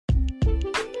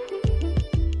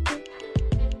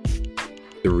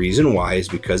the reason why is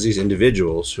because these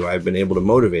individuals who I've been able to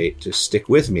motivate to stick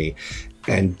with me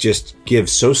and just give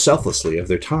so selflessly of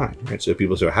their time, right? So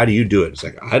people say, how do you do it? It's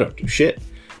like, I don't do shit.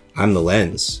 I'm the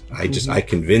lens. I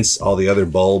convince all the other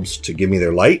bulbs to give me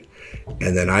their light,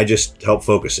 and then I just help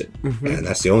focus it. And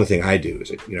that's the only thing I do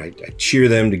is, I cheer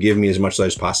them to give me as much light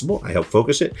as possible. I help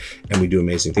focus it, and we do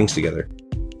amazing things together.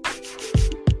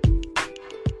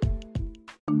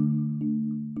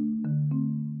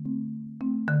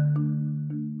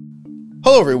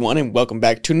 Hello everyone, and welcome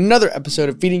back to another episode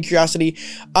of Feeding Curiosity.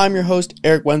 I'm your host,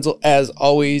 Eric Wenzel, as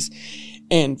always.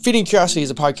 And Feeding Curiosity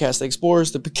is a podcast that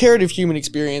explores the precarious human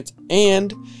experience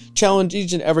and challenge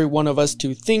each and every one of us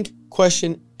to think,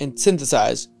 question, and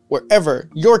synthesize wherever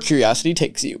your curiosity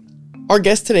takes you. Our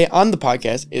guest today on the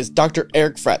podcast is Dr.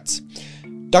 Eric Fretz.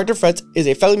 Dr. Fretz is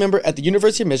a faculty member at the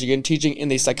University of Michigan, teaching in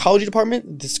the Psychology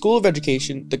Department, the School of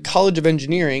Education, the College of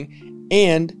Engineering,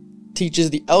 and teaches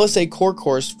the LSA core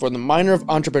course for the minor of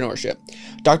entrepreneurship.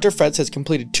 Dr. Fretz has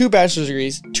completed 2 bachelor's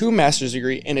degrees, 2 master's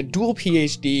degrees, and a dual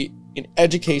PhD in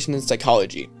education and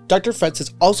psychology. Dr. Fretz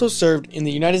has also served in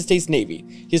the United States Navy.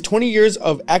 He has 20 years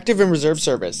of active and reserve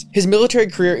service. His military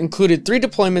career included 3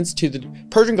 deployments to the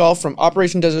Persian Gulf from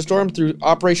Operation Desert Storm through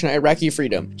Operation Iraqi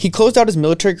Freedom. He closed out his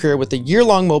military career with a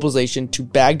year-long mobilization to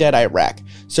Baghdad, Iraq,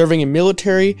 serving in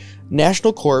military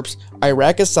National Corps,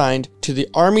 Iraq assigned to the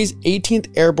Army's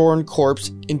 18th Airborne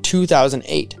Corps in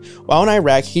 2008. While in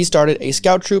Iraq, he started a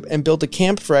scout troop and built a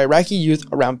camp for Iraqi youth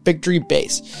around Victory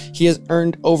Base. He has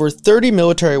earned over 30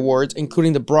 military awards,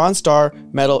 including the Bronze Star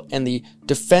Medal and the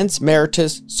Defense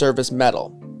Meritorious Service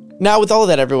Medal. Now, with all of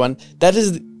that, everyone, that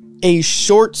is a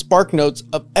short spark notes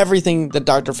of everything that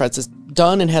Dr. Fretz has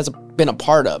done and has been a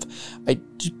part of. I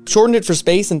shortened it for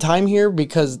space and time here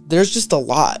because there's just a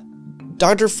lot.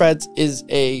 Dr. Fretz is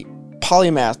a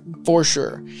polymath for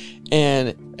sure.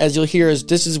 And as you'll hear,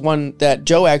 this is one that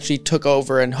Joe actually took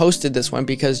over and hosted this one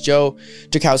because Joe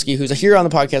Jakowski, who's here on the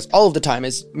podcast all of the time,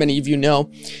 as many of you know,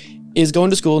 is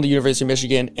going to school in the University of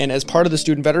Michigan. And as part of the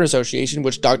Student Veteran Association,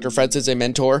 which Dr. Fretz is a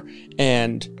mentor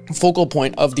and focal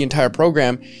point of the entire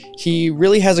program, he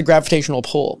really has a gravitational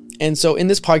pull. And so in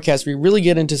this podcast, we really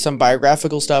get into some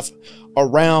biographical stuff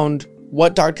around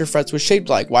what Dr. Fretz was shaped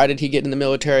like. Why did he get in the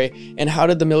military? And how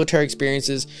did the military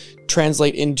experiences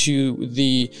translate into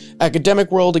the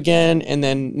academic world again, and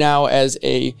then now as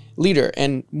a leader?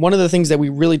 And one of the things that we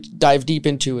really dive deep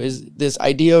into is this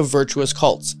idea of virtuous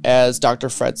cults, as Dr.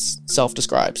 Fretz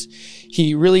self-describes.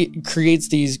 He really creates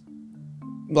these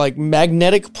like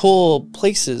magnetic pull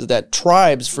places, that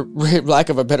tribes, for lack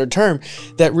of a better term,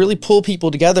 that really pull people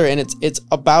together. And it's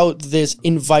about this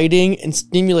inviting and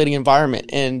stimulating environment.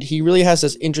 And he really has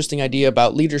this interesting idea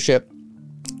about leadership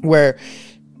where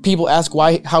people ask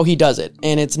how he does it.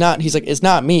 And he's like, it's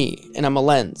not me, and I'm a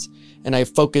lens, and I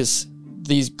focus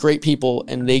these great people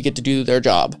and they get to do their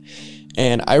job.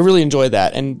 And I really enjoy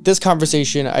that. And this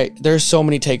conversation, there's so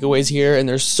many takeaways here, and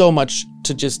there's so much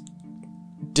to just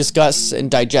discuss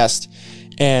and digest,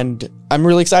 and I'm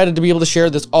really excited to be able to share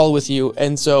this all with you.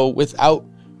 And so without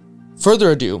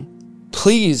further ado,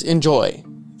 please enjoy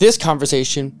this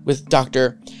conversation with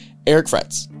Dr. Eric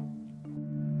Fretz.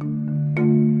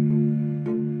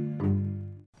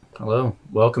 Hello,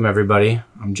 welcome everybody.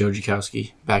 I'm Joe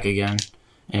Jakowski, back again,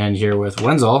 and here with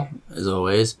Wenzel, as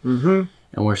always. And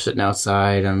we're sitting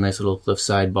outside on a nice little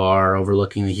cliffside bar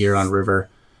overlooking the Huron River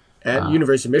At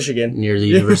University of Michigan. Near the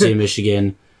University of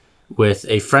Michigan, with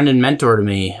a friend and mentor to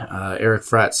me, Eric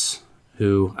Fretz,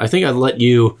 who I think I'd let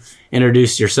you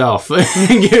introduce yourself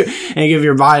and give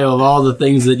your bio of all the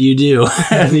things that you do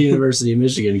at the University of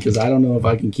Michigan, because I don't know if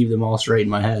I can keep them all straight in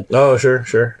my head. Oh, sure.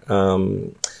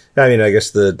 I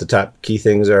guess the top key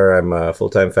things are I'm a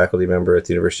full-time faculty member at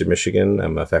the University of Michigan.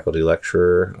 I'm a faculty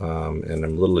lecturer, and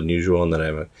I'm a little unusual in that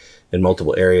I'm in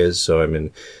multiple areas. So I'm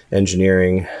in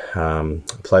engineering,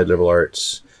 applied liberal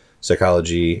arts,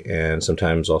 psychology, and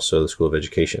sometimes also the School of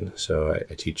Education. So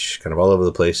I teach kind of all over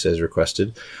the place as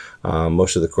requested.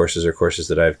 Most of the courses are courses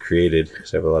that I've created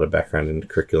because I have a lot of background in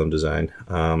curriculum design.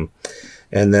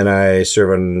 And then I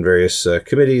serve on various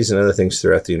committees and other things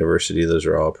throughout the university. Those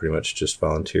are all pretty much just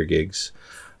volunteer gigs.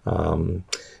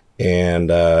 And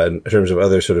in terms of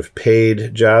other sort of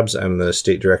paid jobs, I'm the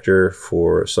state director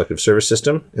for Selective Service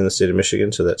System in the state of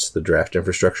Michigan. So that's the draft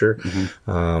infrastructure.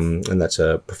 And that's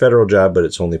a federal job, but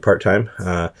it's only part-time.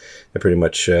 And pretty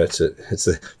much it's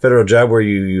a federal job where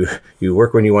you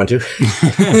work when you want to.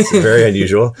 It's very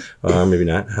unusual. Maybe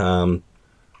not.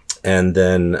 And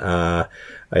then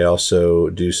I also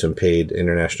do some paid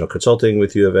international consulting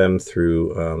with U of M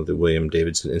through the William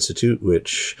Davidson Institute,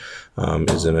 which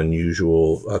is an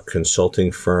unusual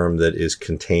consulting firm that is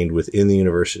contained within the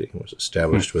university. It was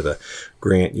established with a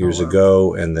grant years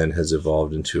ago and then has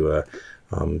evolved into a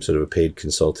sort of a paid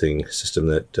consulting system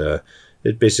that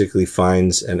it basically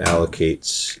finds and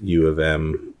allocates U of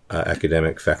M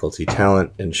academic faculty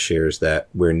talent and shares that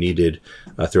where needed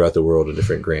throughout the world in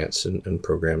different grants and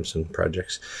programs and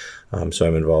projects. So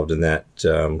I'm involved in that,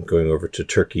 going over to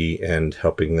Turkey and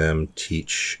helping them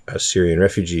teach Syrian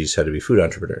refugees how to be food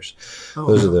entrepreneurs.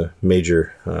 Those are the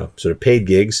major sort of paid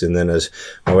gigs. And then, as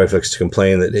my wife likes to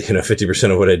complain that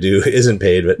 50% of what I do isn't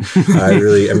paid, but I've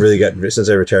really gotten, since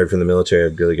I retired from the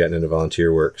military, I've really gotten into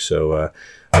volunteer work. So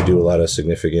I do a lot of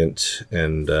significant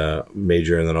and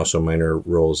major and then also minor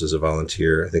roles as a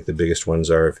volunteer. I think the biggest ones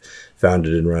are I've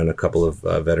founded and run a couple of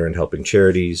veteran helping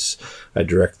charities. I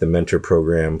direct the mentor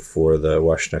program for the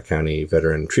Washtenaw County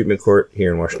Veteran Treatment Court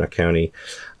here in Washtenaw County.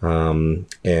 And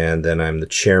then I'm the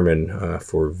chairman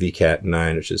for VCAT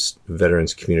 9, which is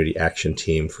Veterans Community Action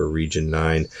Team for Region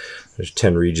 9. There's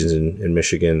 10 regions in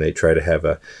Michigan. They try to have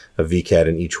a VCAT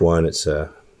in each one. It's an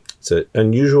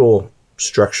unusual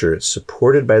structure. It's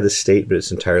supported by the state, but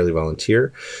it's entirely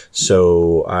volunteer.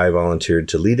 So I volunteered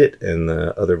to lead it, and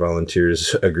the other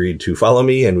volunteers agreed to follow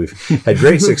me, and we've had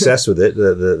great success with it.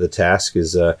 The task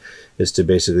is to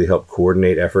basically help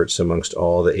coordinate efforts amongst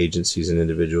all the agencies and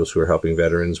individuals who are helping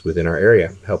veterans within our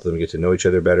area, help them get to know each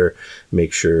other better,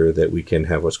 make sure that we can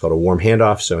have what's called a warm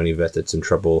handoff. So any vet that's in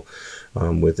trouble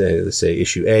with, let's say,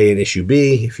 issue A and issue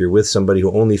B, if you're with somebody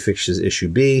who only fixes issue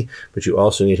B, but you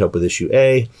also need help with issue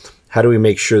A, how do we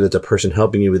make sure that the person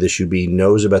helping you with issue B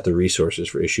knows about the resources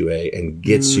for issue A and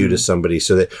gets you to somebody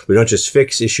so that we don't just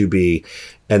fix issue B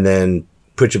and then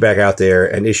put you back out there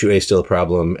and issue A is still a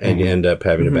problem and you end up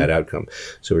having a bad outcome.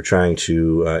 So we're trying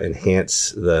to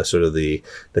enhance the sort of the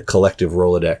collective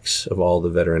Rolodex of all the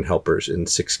veteran helpers in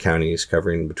 6 counties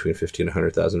covering between 50 and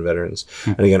 100,000 veterans.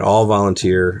 And again, all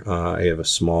volunteer. I have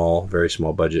a very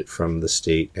small budget from the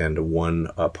state and one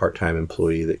part-time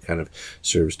employee that kind of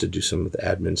serves to do some of the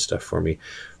admin stuff for me.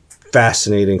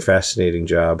 Fascinating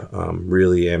job.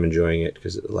 Really am enjoying it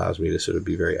because it allows me to sort of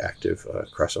be very active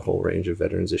across a whole range of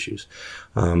veterans issues.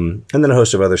 And then a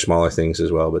host of other smaller things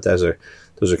as well, but those are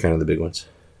kind of the big ones.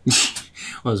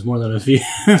 Well, there's more than a few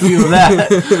of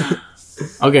that.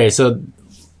 Okay, so,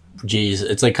 geez,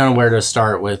 it's like kind of where to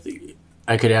start with.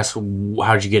 I could ask,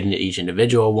 how'd you get into each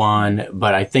individual one?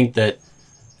 But I think that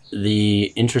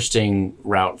the interesting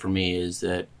route for me is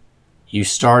that you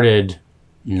started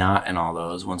not in all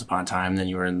those once upon a time, then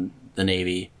you were in the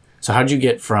Navy. So how'd you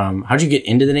get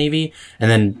into the Navy,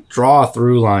 and then draw a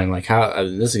through line, like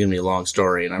this is going to be a long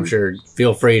story, and I'm sure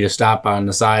feel free to stop on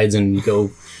the sides and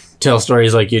go tell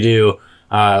stories like you do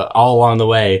all along the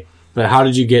way. But how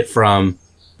did you get from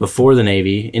before the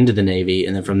Navy into the Navy,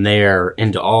 and then from there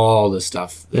into all the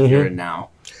stuff that you're in now?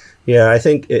 Yeah, I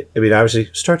think obviously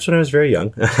it starts when I was very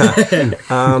young. And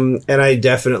I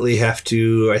definitely have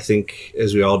to, I think,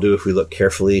 as we all do, if we look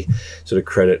carefully, sort of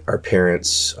credit our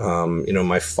parents.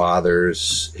 My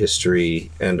father's history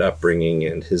and upbringing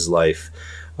and his life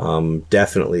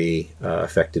definitely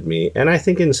affected me. And I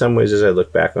think in some ways, as I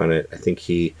look back on it, I think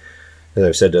he, as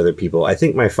I've said to other people, I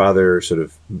think my father sort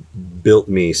of built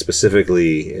me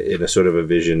specifically in a sort of a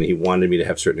vision. He wanted me to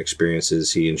have certain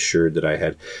experiences. He ensured that I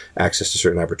had access to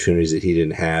certain opportunities that he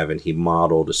didn't have, and he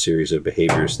modeled a series of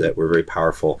behaviors that were very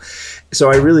powerful. So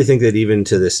I really think that even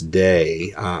to this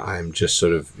day, I'm just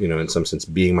sort of, in some sense,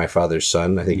 being my father's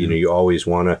son. I think, you always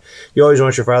want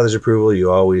your father's approval.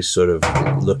 You always sort of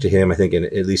look to him. I think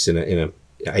at least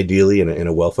ideally in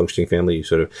a well-functioning family,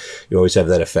 you always have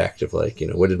that effect of like,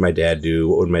 what did my dad do?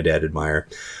 What would my dad admire?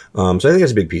 So I think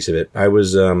that's a big piece of it. I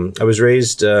was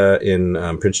raised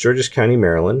in Prince George's County,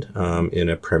 Maryland, in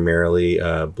a primarily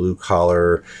blue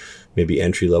collar, maybe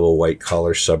entry-level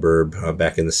white-collar suburb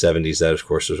back in the 70s. That, of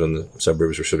course, was when the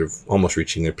suburbs were sort of almost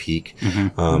reaching their peak.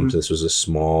 So this was a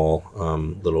small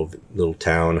little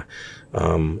town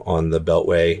on the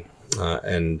Beltway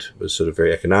and was sort of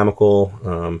very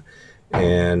economical.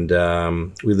 And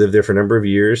we lived there for a number of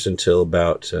years until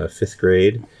about 5th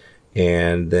grade.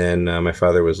 And then my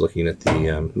father was looking at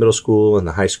the middle school and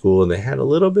the high school, and they had a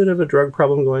little bit of a drug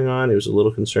problem going on. He was a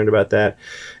little concerned about that.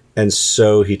 And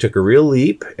so he took a real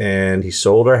leap, and he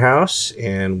sold our house,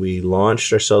 and we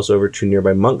launched ourselves over to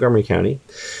nearby Montgomery County,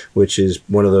 which is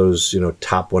one of those,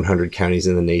 top 100 counties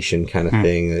in the nation kind of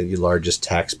thing, the largest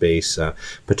tax base.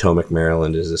 Potomac,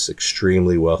 Maryland is this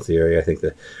extremely wealthy area. I think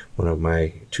that one of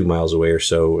my 2 miles away or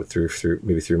so, through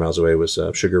maybe 3 miles away, was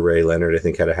Sugar Ray Leonard. I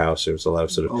think had a house. There was a lot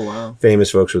of sort of famous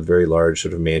folks with very large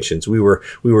sort of mansions. We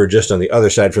were just on the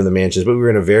other side from the mansions, but we were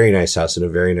in a very nice house in a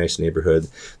very nice neighborhood,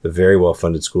 the very well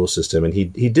funded school system. And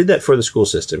he did that for the school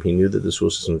system. He knew that the school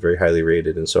system was very highly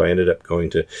rated, and so I ended up going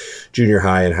to junior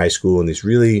high and high school in these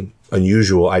really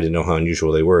unusual. I didn't know how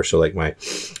unusual they were. So like my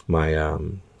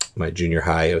junior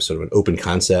high, it was sort of an open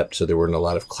concept. So there weren't a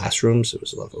lot of classrooms. It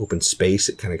was a lot of open space.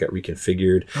 It kind of got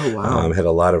reconfigured. Oh, wow. Had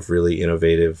a lot of really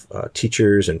innovative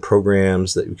teachers and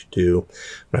programs that we could do.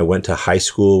 When I went to high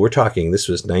school, we're talking, this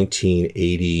was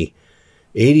 1980,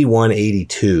 81,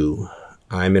 82.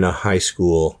 I'm in a high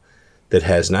school that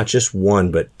has not just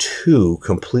one, but two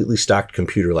completely stocked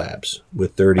computer labs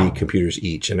with 30 computers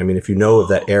each. And I mean, if you know of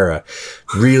that era,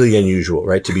 really unusual,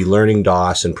 right? To be learning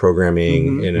DOS and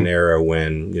programming in an era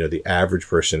when, the average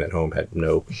person at home had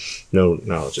no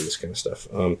knowledge of this kind of stuff.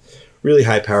 Really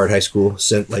high-powered high school,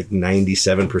 sent like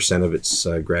 97% of its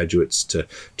graduates to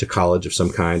college of some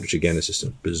kind, which again is just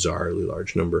a bizarrely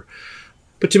large number.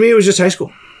 But to me, it was just high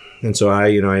school. And so I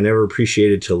never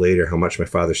appreciated till later how much my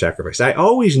father sacrificed. I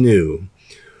always knew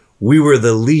we were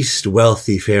the least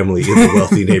wealthy family in the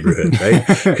wealthy neighborhood, right?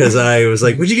 Because I was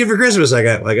like, "What'd you get for Christmas?" I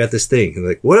got this thing. And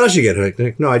like, "What else you get?" I'm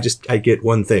like, "No, I get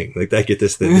one thing. Like, I get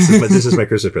this thing. This is my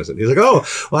Christmas present." He's like, "Oh,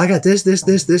 well, I got this, and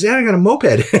I got a moped."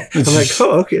 I'm like,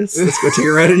 "Oh, okay, let's go take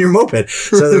a ride on your moped."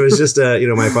 So there was just,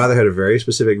 my father had a very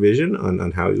specific vision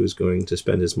on how he was going to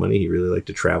spend his money. He really liked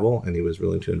to travel, and he was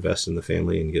willing to invest in the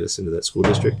family and get us into that school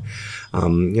district.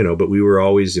 But we were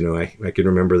always, I can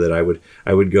remember that I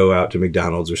would go out to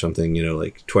McDonald's or something,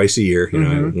 like twice a year,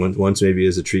 once maybe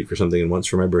as a treat for something and once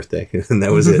for my birthday. And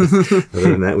that was it.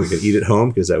 Other than that, we could eat at home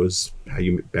because that was how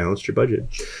you balanced your budget.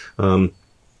 And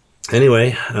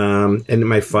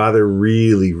my father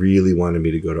really, really wanted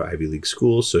me to go to Ivy League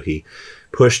schools. So he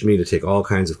pushed me to take all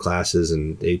kinds of classes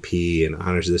and AP and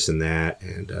honors this and that,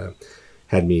 and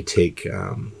had me take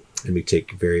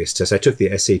various tests. I took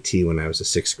the SAT when I was a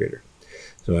sixth grader.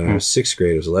 So when I was sixth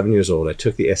grade, I was 11 years old, I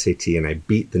took the SAT and I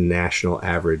beat the national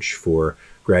average for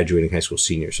graduating high school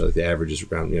seniors. So the average is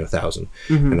around 1,000.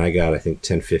 And I got, I think,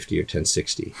 1050 or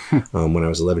 1060 when I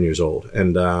was 11 years old.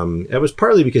 And that was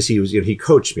partly because he was, he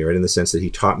coached me, right, in the sense that he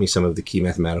taught me some of the key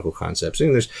mathematical concepts.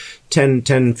 And there's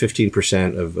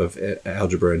 15% of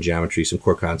algebra and geometry, some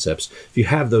core concepts. If you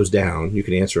have those down, you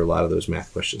can answer a lot of those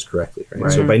math questions correctly,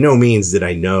 right? So by no means did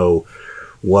I know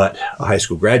what a high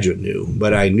school graduate knew,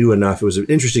 but I knew enough. It was an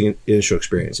interesting initial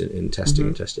experience in testing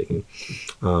and test taking.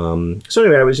 So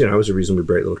anyway, I was a reasonably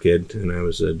bright little kid, and I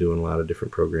was doing a lot of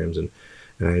different programs, and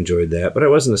I enjoyed that. But I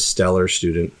wasn't a stellar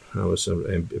student. I was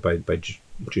by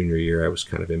junior year, I was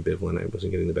kind of ambivalent. I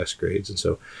wasn't getting the best grades, and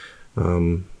so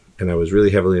and I was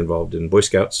really heavily involved in Boy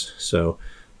Scouts. So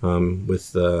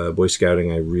with Boy Scouting,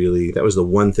 that was the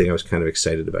one thing I was kind of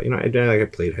excited about. I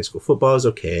played high school football. I was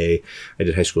okay. I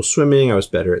did high school swimming. I was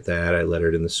better at that. I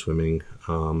lettered in the swimming.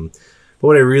 But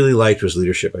what I really liked was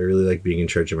leadership. I really liked being in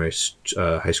charge of my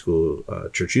high school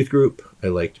church youth group. I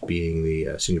liked being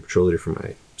the senior patrol leader for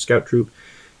my scout troop.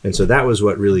 And so that was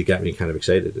what really got me kind of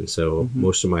excited. And so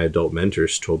most of my adult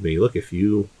mentors told me, look, if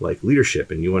you like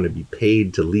leadership and you want to be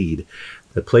paid to lead,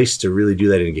 the place to really do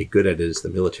that and get good at it is the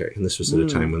military. And this was at a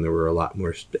time when there were a lot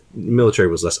more, military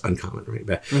was less uncommon, right?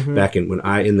 Back in the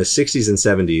 60s and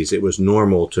 70s, it was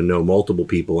normal to know multiple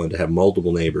people and to have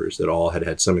multiple neighbors that all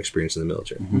had some experience in the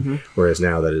military. Whereas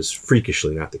now that is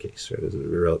freakishly not the case, right?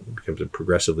 It becomes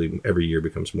progressively, every year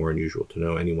becomes more unusual to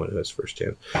know anyone who has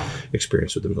firsthand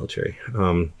experience with the military.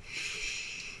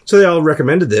 So they all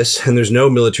recommended this, and there's no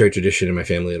military tradition in my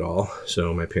family at all.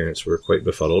 So my parents were quite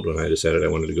befuddled when I decided I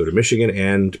wanted to go to Michigan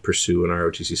and pursue an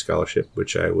ROTC scholarship,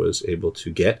 which I was able to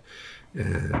get,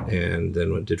 and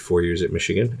then did 4 years at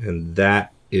Michigan. And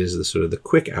that is the sort of the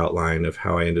quick outline of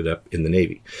how I ended up in the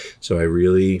Navy. So I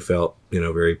really felt,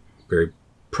 very, very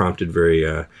prompted,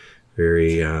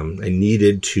 I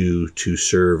needed to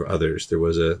serve others. There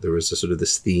was a sort of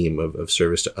this theme of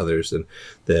service to others, and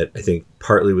that I think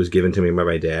partly was given to me by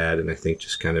my dad, and I think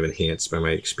just kind of enhanced by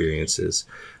my experiences.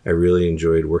 I really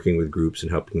enjoyed working with groups and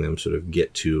helping them sort of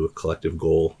get to a collective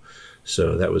goal.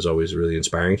 So that was always really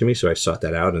inspiring to me. So I sought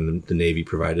that out, and the Navy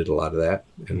provided a lot of that.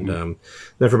 And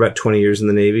then for about 20 years in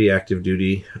the Navy, active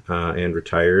duty and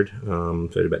retired. So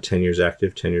I had about 10 years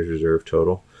active, 10 years reserve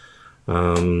total.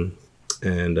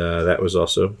 And that was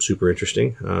also super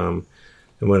interesting.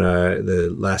 And when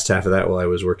the last half of that, while I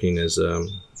was working as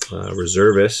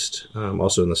reservist,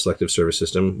 also in the selective service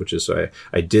system, which is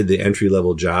I did the entry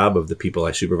level job of the people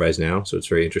I supervise now. So it's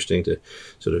very interesting to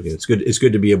sort of, it's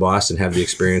good to be a boss and have the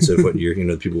experience of what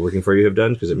the people working for you have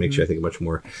done, because it makes you, I think, a much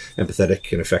more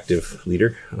empathetic and effective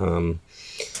leader.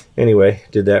 Anyway,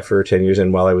 did that for 10 years.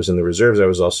 And while I was in the reserves, I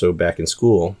was also back in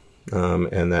school.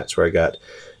 And that's where I got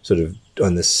sort of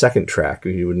on the second track.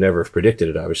 You would never have predicted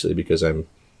it, obviously, because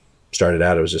started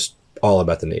out, it was just all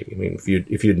about the Navy. I mean,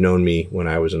 if you'd known me when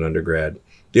I was an undergrad,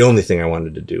 the only thing I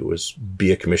wanted to do was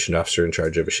be a commissioned officer in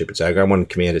charge of a ship at sea. I wanted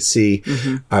command at sea.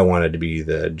 I wanted to be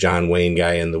the John Wayne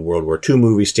guy in the World War II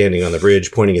movie, standing on the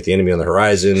bridge, pointing at the enemy on the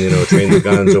horizon, train the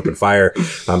guns, open fire.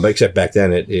 But except back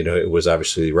then, it was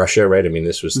obviously Russia, right? I mean,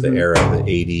 this was the era of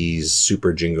the 80s,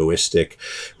 super jingoistic,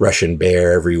 Russian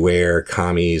bear everywhere,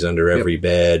 commies under every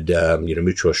bed,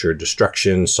 mutual assured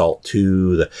destruction, SALT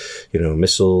II, the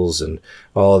missiles and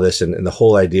all of this, and the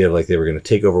whole idea of they were going to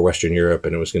take over Western Europe,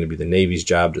 and it was going to be the Navy's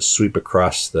job to sweep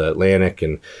across the Atlantic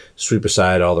and sweep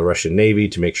aside all the Russian Navy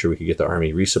to make sure we could get the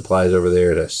Army resupplies over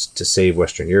there to save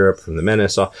Western Europe from the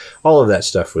menace. All of that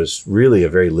stuff was really a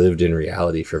very lived-in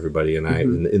reality for everybody, and I,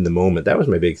 in the moment, that was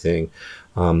my big thing.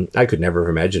 I could never have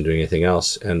imagined doing anything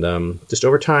else, and just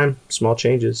over time, small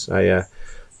changes. I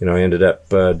ended up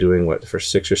doing for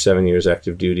 6 or 7 years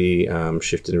active duty,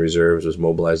 shifted in reserves, was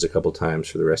mobilized a couple times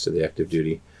for the rest of the active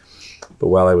duty. But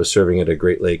while I was serving at a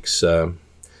Great Lakes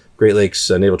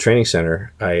Naval Training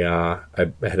Center, I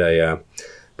had a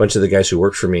bunch of the guys who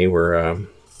worked for me were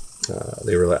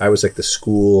I was like the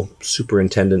school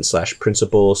superintendent /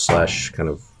 principal / kind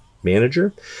of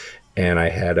manager, and I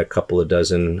had a couple of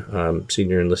dozen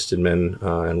senior enlisted men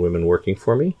and women working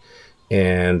for me.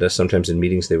 And sometimes in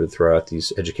meetings, they would throw out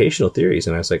these educational theories.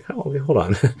 And I was like, oh, okay, hold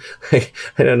on. I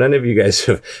know none of you guys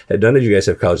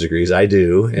have college degrees. I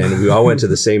do. And we all went to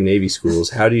the same Navy schools.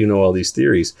 How do you know all these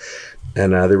theories?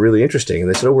 And they're really interesting. And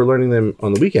they said, oh, we're learning them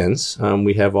on the weekends.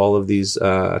 We have all of these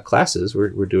classes.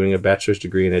 We're doing a bachelor's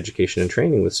degree in education and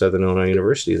training with Southern Illinois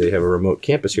University. They have a remote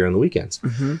campus here on the weekends.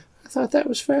 I thought that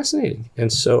was fascinating.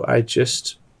 And so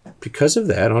because of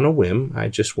that, on a whim, I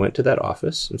just went to that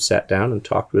office and sat down and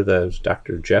talked with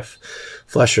Dr. Jeff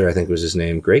Flesher, I think was his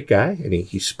name. Great guy. And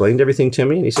he explained everything to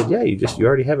me. And he said, yeah, you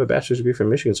already have a bachelor's degree from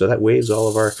Michigan, so that waives all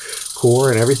of our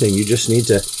core and everything. You just need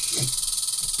to...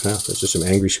 Wow, those are some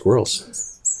angry squirrels.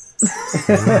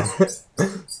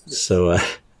 So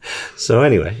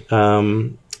anyway,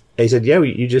 he said, yeah,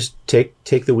 you just take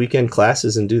the weekend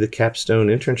classes and do the capstone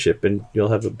internship, and you'll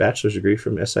have a bachelor's degree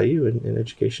from SIU in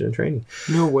education and training.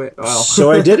 No way! Wow. So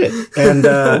I did it. And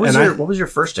what was your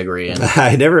first degree in?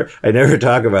 I never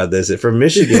talk about this. From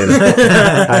Michigan,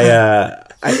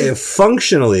 I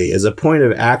functionally, as a point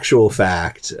of actual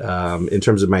fact, in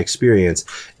terms of my experience,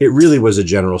 it really was a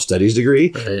general studies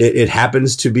degree. Right. It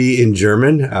happens to be in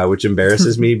German, which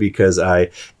embarrasses me because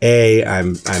I'm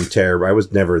terrible. I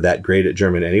was never that great at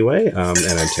German anyway, and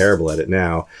I'm terrible at it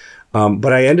now.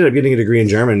 But I ended up getting a degree in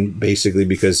German basically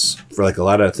because for a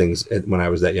lot of things when I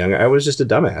was that young, I was just a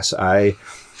dumbass.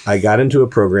 I got into a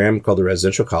program called the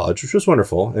Residential College, which was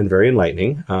wonderful and very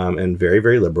enlightening, and very,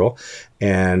 very liberal.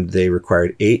 And they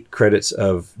required 8 credits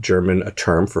of German a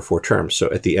term for 4 terms.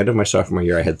 So at the end of my sophomore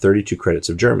year, I had 32 credits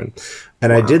of German.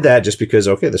 And wow. I did that just because,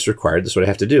 okay, this is required. This is what I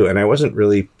have to do. And I wasn't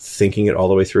really thinking it all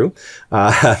the way through.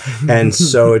 And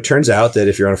so it turns out that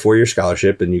if you're on a 4-year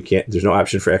scholarship and there's no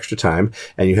option for extra time,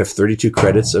 and you have 32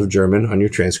 credits of German on your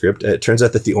transcript, it turns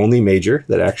out that the only major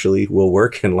that actually will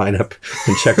work and line up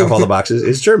and check off all the boxes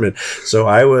is German. So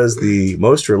I was the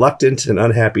most reluctant and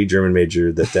unhappy German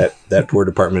major that poor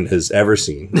department has ever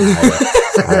seen.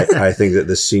 I think that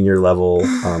the senior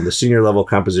level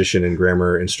composition and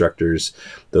grammar instructors,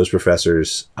 those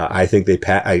professors, I think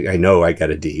I know I got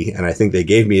a D, and I think they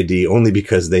gave me a D only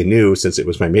because they knew, since it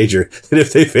was my major, that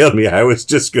if they failed me, I was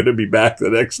just going to be back the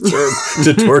next term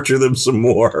to torture them some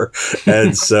more.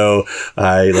 And so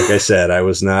like I said, I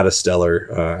was not a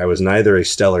stellar, I was neither a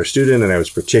stellar student, and I was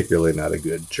particularly not a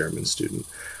good German student.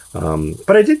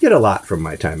 But I did get a lot from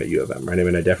my time at U of M, right? I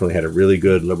mean, I definitely had a really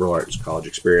good liberal arts college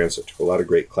experience. I took a lot of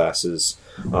great classes.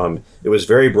 It was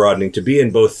very broadening to be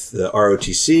in both the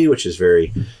ROTC, which is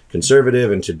very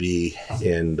conservative, and to be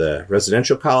in the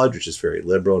residential college, which is very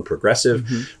liberal and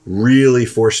progressive, really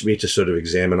forced me to sort of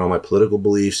examine all my political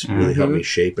beliefs, really helped me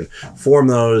shape and form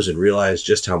those, and realize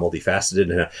just how multifaceted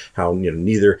and how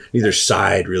neither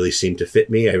side really seemed to fit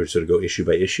me. I would sort of go issue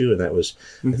by issue, and that was,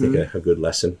 I think, a good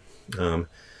lesson.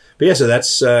 But yeah, so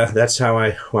that's how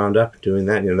I wound up doing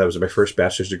that. That was my first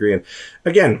bachelor's degree. And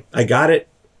again, I got it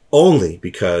only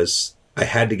because I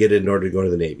had to get it in order to go to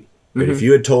the Navy. But if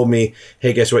you had told me,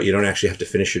 hey, guess what? You don't actually have to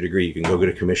finish your degree. You can go get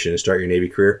a commission and start your Navy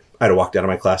career. I'd have walked out of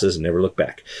my classes and never looked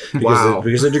back.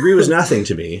 Because the degree was nothing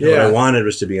to me. What I wanted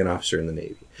was to be an officer in the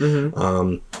Navy.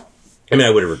 I mean, I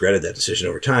would have regretted that decision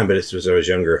over time, but as I was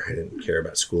younger, I didn't care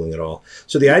about schooling at all.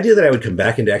 So the idea that I would come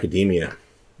back into academia,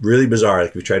 really bizarre. Like,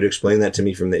 if you tried to explain that to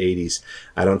me from the 80s,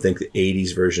 I don't think the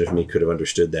 80s version of me could have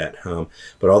understood that.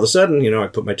 But all of a sudden, I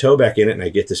put my toe back in it and I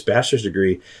get this bachelor's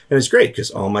degree. And it's great because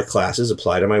all my classes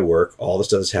apply to my work. All the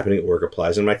stuff that's happening at work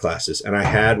applies in my classes. And I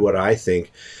had what I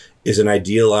think is an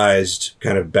idealized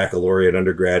kind of baccalaureate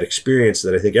undergrad experience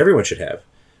that I think everyone should have.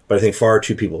 But I think far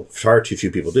too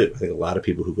few people do. I think a lot of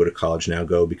people who go to college now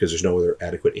go because there's no other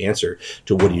adequate answer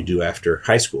to what do you do after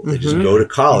high school. They just go to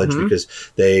college because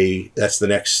that's the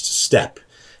next step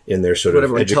in their sort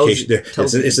of education.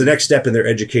 It's the next step in their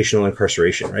educational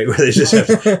incarceration, right? Where they just have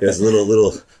it's a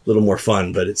little more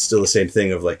fun, but it's still the same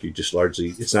thing of like you just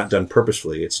largely, it's not done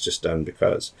purposefully. It's just done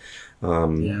because.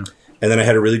 And then I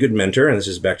had a really good mentor, and this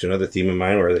is back to another theme of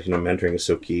mine where mentoring is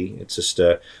so key. It's just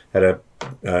had a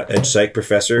ed psych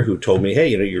professor who told me, hey,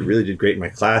 you really did great in my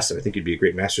class, and I think you'd be a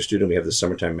great master's student. We have the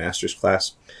summertime master's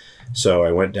class. So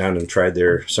I went down and tried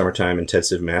their summertime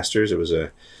intensive masters. It was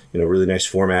a really nice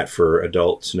format for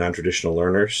adult non-traditional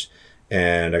learners.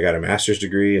 And I got a master's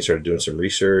degree and started doing some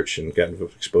research and got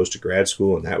exposed to grad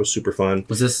school, and that was super fun.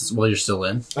 Was this while you're still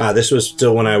in? This was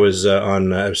still when I was I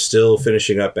was still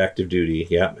finishing up active duty,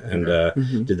 and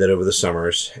did that over the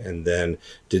summers, and then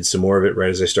did some more of it right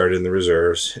as I started in the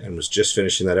reserves, and was just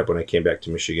finishing that up when I came back to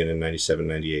Michigan in 97,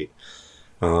 98.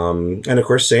 And of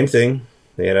course, same thing.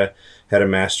 They had a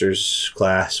master's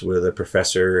class with a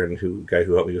professor and guy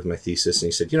who helped me with my thesis, and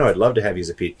he said, I'd love to have you as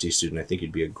a PhD student. I think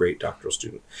you'd be a great doctoral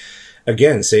student.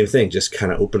 Again, same thing, just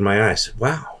kind of opened my eyes.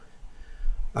 Wow,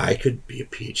 I could be a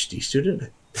PhD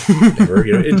student.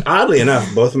 Oddly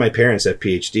enough, both of my parents have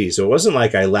PhDs, so it wasn't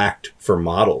like I lacked for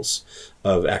models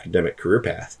of academic career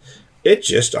path. It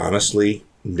just honestly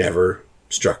never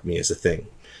struck me as a thing.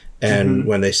 And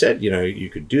when they said, you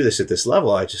could do this at this level,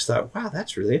 I just thought, wow,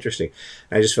 that's really interesting.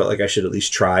 I just felt like I should at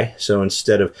least try. So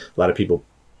instead of, a lot of people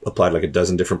applied like a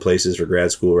dozen different places for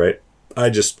grad school, right? I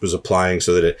just was applying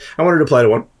so that I wanted to apply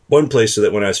to one place so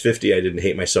that when I was 50, I didn't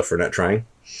hate myself for not trying.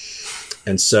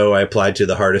 And so I applied to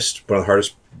one of the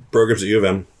hardest programs at U of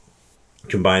M,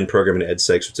 combined program in ed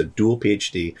psych. So it's a dual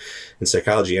PhD in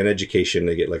psychology and education.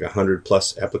 They get like 100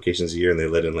 plus applications a year, and they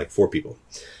let in like 4 people.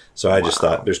 So I just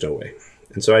thought, there's no way.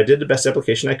 And so I did the best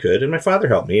application I could, and my father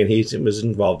helped me, and he was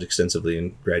involved extensively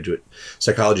in graduate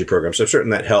psychology programs. So I'm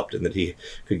certain that helped, and that he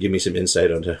could give me some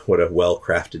insight onto what a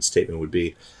well-crafted statement would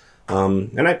be.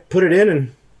 And I put it in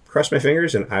and crossed my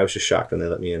fingers, and I was just shocked when they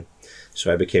let me in.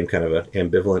 So I became kind of an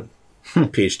ambivalent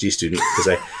PhD student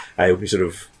because I sort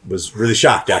of was really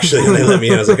shocked actually when they let me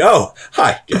in. I was like, oh,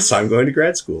 hi, guess I'm going to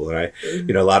grad school. And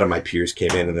a lot of my peers came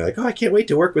in and they're like, oh, I can't wait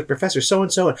to work with Professor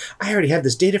so-and-so. And I already have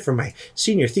this data from my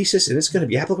senior thesis and it's going to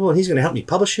be applicable and he's going to help me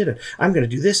publish it. And I'm going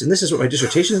to do this. And this is what my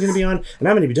dissertation is going to be on. And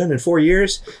I'm going to be done in 4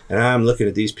 years. And I'm looking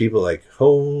at these people like,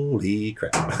 holy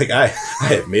crap. Like I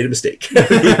have made a mistake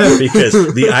because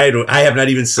I have not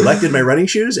even selected my running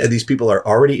shoes and these people are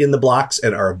already in the blocks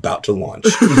and are about to launch.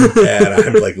 And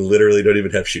I'm like literally don't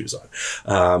even have shoes on.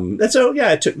 And so,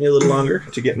 yeah, it took me a little longer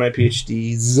to get my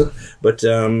PhDs, but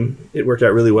it worked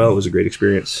out really well. It was a great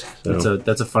experience. So.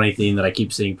 That's a funny theme that I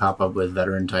keep seeing pop up with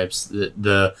veteran types.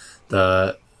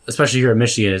 The especially here in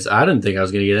Michigan is I didn't think I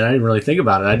was going to get it. I didn't really think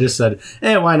about it. I just said,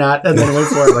 why not? And then went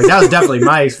for it. Like that was definitely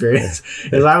my experience.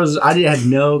 I had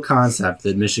no concept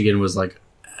that Michigan was like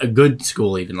a good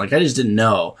school even. Like I just didn't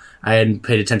know. I hadn't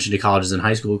paid attention to colleges in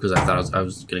high school because I thought I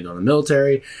was going to go in the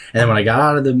military. And then when I got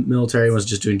out of the military and was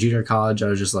just doing junior college, I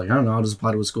was just like, I don't know, I'll just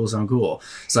apply to a school sound cool.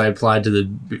 So I applied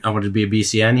I wanted to be a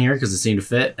BCN here because it seemed to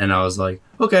fit. And I was like,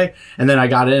 okay. And then I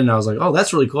got in and I was like, oh,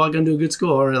 that's really cool. I'm going to do a good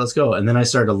school. All right, let's go. And then I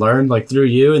started to learn like through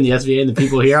you and the SVA and the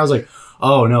people here. I was like,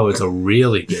 oh no, it's a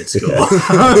really good school.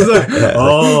 I was like,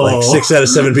 oh. Like 6 out of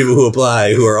 7 people who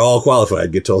apply who are all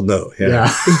qualified get told no.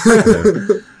 Yeah.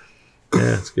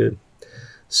 Yeah, it's good.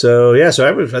 So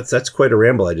that's quite a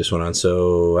ramble I just went on.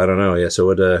 So I don't know. Yeah. So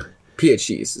what?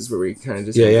 PhDs is where we kind of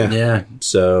just yeah.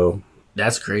 So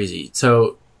that's crazy.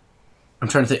 So I'm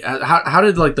trying to think. How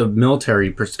did like the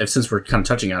military? Since we're kind of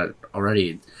touching on it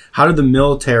already, how did the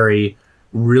military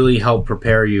really help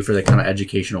prepare you for the kind of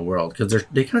educational world? Because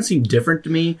they kind of seem different to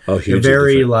me. Oh, hugely They're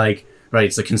very different. like right.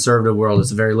 It's a conservative world.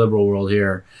 It's a very liberal world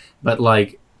here. But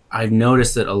like I've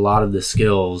noticed that a lot of the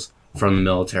skills from the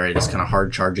military, this kind of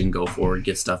hard charging, go forward,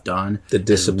 get stuff done. The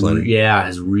discipline.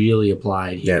 Has really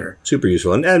applied here. Yeah, super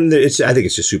useful. And I think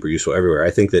it's just super useful everywhere.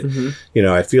 I think that,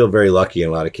 I feel very lucky in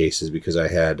a lot of cases because I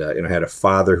had a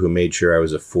father who made sure I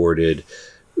was afforded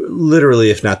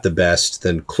literally, if not the best,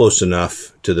 then close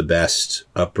enough to the best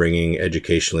upbringing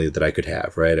educationally that I could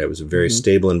have, right? I was a very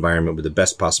stable environment with the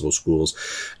best possible schools.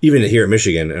 Even here at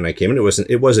Michigan, and I came in, it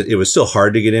was still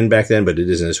hard to get in back then, but it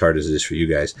isn't as hard as it is for you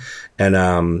guys.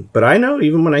 And, but I know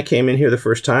even when I came in here the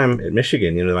first time at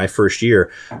Michigan, my first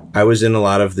year, I was in a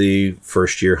lot of the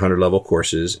first year 100 level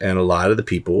courses, and a lot of the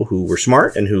people who were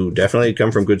smart and who definitely had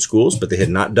come from good schools, but they had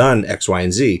not done X, Y,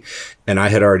 and Z. And I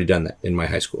had already done that in my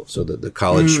high school. So the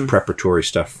college preparatory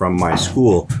stuff from my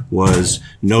school was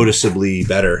noticeably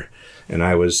better, and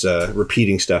I was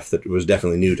repeating stuff that was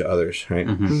definitely new to others, right?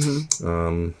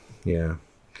 Yeah.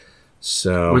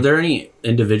 So, were there any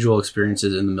individual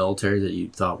experiences in the military that you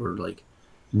thought were like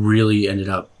really ended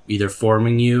up either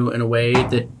forming you in a way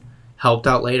that helped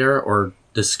out later, or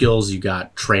the skills you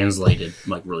got translated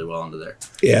like really well into there?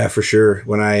 Yeah, for sure.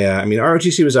 When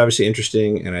ROTC was obviously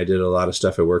interesting, and I did a lot of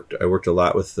stuff. I worked a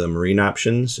lot with the Marine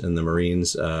options and the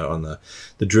Marines on the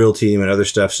drill team and other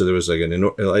stuff. So there was like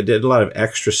I did a lot of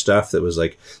extra stuff that was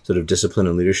like sort of discipline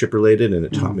and leadership related, and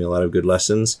it taught me a lot of good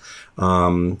lessons.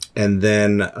 And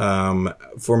then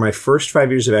for my first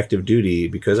 5 years of active duty,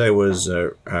 because I was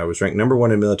ranked number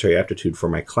 1 in military aptitude for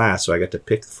my class, so I got to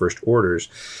pick the first orders.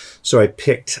 So I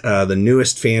picked the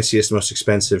newest, fanciest, most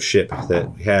expensive ship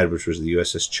that we had, which was the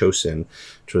USS Chosin,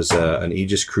 which was an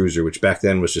Aegis cruiser, which back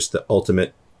then was just the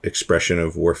ultimate expression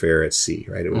of warfare at sea,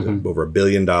 right? It was over $1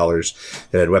 billion.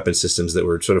 It had weapon systems that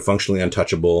were sort of functionally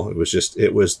untouchable. It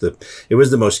was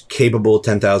the most capable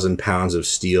 10,000 pounds of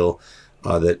steel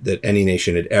that any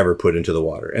nation had ever put into the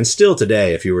water. And still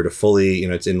today, if you were to fully,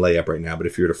 it's in layup right now, but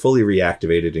if you were to fully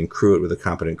reactivate it and crew it with a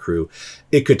competent crew,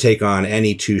 it could take on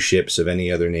any 2 ships of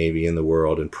any other Navy in the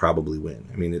world and probably win.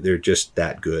 I mean, they're just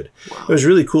that good. Wow. It was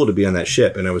really cool to be on that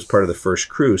ship, and I was part of the first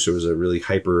crew, so it was a really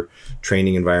hyper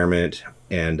training environment,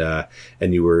 and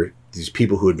these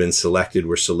people who had been selected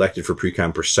were selected for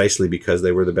pre-com precisely because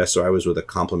they were the best. So I was with a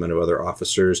complement of other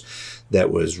officers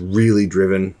that was really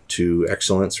driven to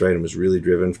excellence, right? And was really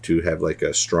driven to have like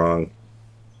a strong,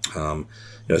 not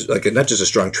just a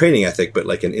strong training ethic, but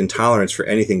like an intolerance for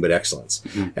anything but excellence.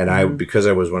 And because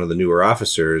I was one of the newer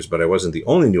officers, but I wasn't the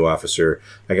only new officer,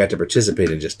 I got to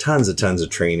participate in just tons of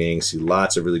training, see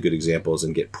lots of really good examples,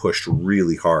 and get pushed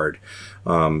really hard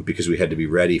because we had to be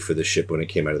ready for the ship when it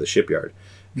came out of the shipyard.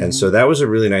 And so that was a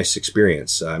really nice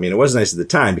experience. I mean, it was nice at the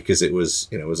time because it was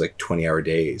like 20-hour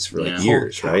days for like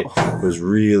years, right? It was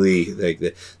really like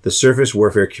the surface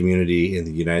warfare community in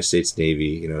the United States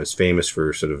Navy, is famous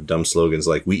for sort of dumb slogans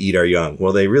like "We eat our young."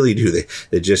 Well, they really do.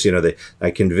 They just,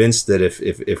 I'm convinced that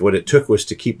if what it took was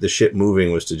to keep the ship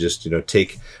moving was to just,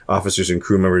 take officers and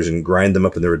crew members and grind them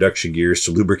up in the reduction gears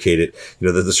to lubricate it,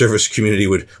 that the surface community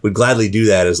would gladly do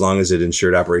that as long as it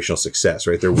ensured operational success,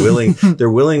 right? Their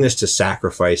willingness to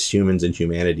sacrifice humans and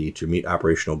humanity to meet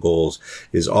operational goals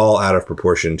is all out of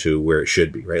proportion to where it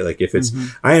should be, right? Like if it's,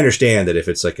 I understand that if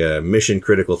it's like a mission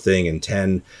critical thing and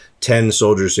 10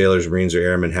 soldiers, sailors, Marines, or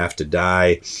airmen have to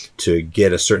die to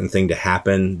get a certain thing to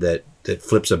happen that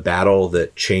flips a battle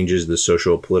that changes the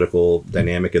social political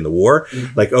dynamic in the war.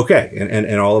 Like, okay.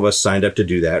 And all of us signed up to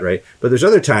do that, right? But there's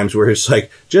other times where it's like,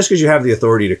 just because you have the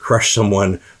authority to crush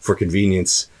someone for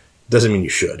convenience doesn't mean you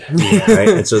should, right?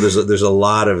 And so there's a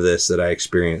lot of this that I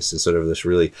experienced, and sort of this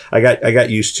really, I got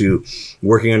used to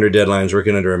working under deadlines,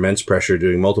 working under immense pressure,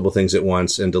 doing multiple things at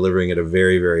once, and delivering at a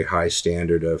very, very high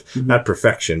standard of not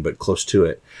perfection, but close to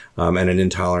it, and an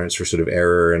intolerance for sort of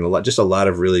error, and a lot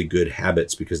of really good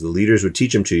habits, because the leaders would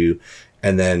teach them to you,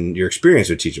 and then your experience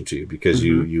would teach them to you, because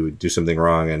you would do something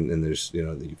wrong, and there's,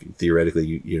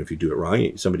 theoretically, if you do it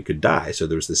wrong, somebody could die. So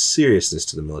there was this seriousness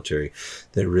to the military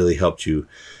that really helped you,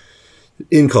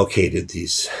 inculcated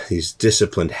these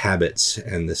disciplined habits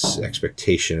and this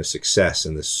expectation of success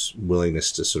and this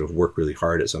willingness to sort of work really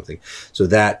hard at something. So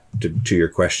that, to your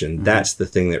question, that's the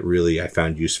thing that really I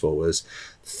found useful, was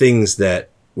things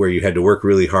where you had to work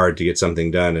really hard to get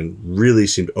something done and really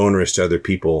seemed onerous to other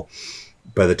people.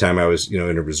 By the time I was, in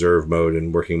a reserve mode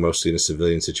and working mostly in a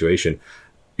civilian situation,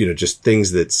 just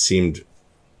things that seemed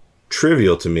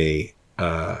trivial to me,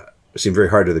 seemed very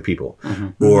hard to other people,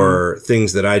 or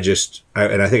things that I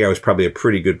think I was probably a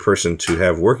pretty good person to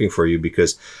have working for you,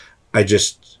 because I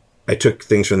took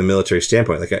things from the military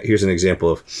standpoint. Like, here's an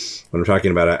example of what I'm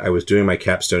talking about. I was doing my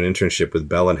capstone internship with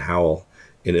Bell and Howell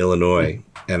in Illinois,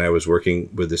 and I was working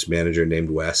with this manager named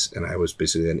Wes, and I was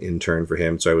basically an intern for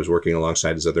him. So I was working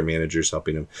alongside his other managers,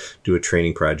 helping him do a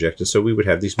training project. And so we would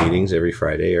have these meetings every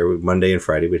Friday, or Monday and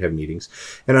Friday we'd have meetings.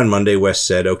 And on Monday, Wes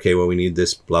said, okay, well, we need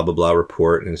this blah, blah, blah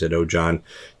report. And I said, oh, John,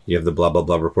 you have the blah, blah,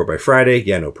 blah report by Friday?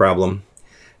 Yeah, no problem.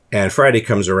 And Friday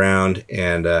comes around,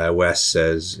 and Wes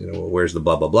says, well, where's the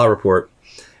blah, blah, blah report?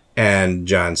 And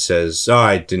John says, oh,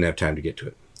 I didn't have time to get to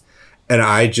it. And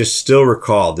I just still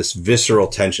recall this visceral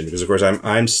tension because, of course,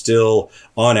 I'm still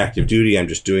on active duty. I'm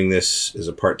just doing this as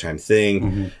a part-time thing.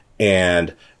 Mm-hmm.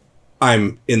 And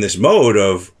I'm in this mode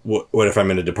of what if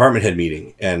I'm in a department head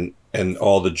meeting and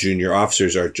all the junior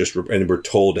officers are and we're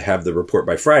told to have the report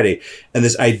by Friday. And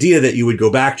this idea that you would go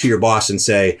back to your boss and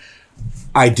say,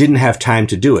 I didn't have time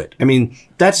to do it. I mean,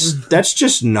 that's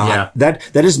just not,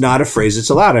 that is not a phrase that's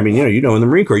allowed. I mean, in the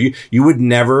Marine Corps, you would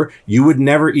never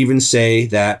even say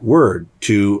that word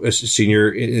to a senior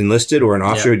enlisted or an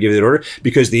officer who would give you that order,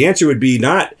 because the answer would be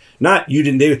not you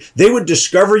didn't, they would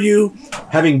discover you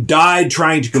having died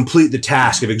trying to complete the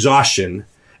task of exhaustion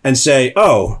and say,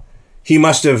 oh, he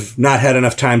must have not had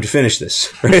enough time to finish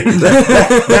this, right?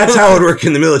 That's how it worked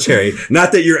in the military.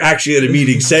 Not that you're actually at a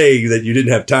meeting saying that you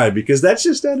didn't have time, because that's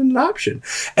just not an option.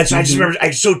 And so I just remember I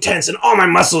was so tense and all my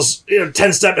muscles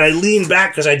tensed up, and I leaned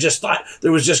back because I just thought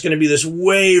there was just going to be this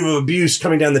wave of abuse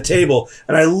coming down the table.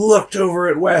 And I looked over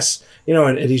at Wes,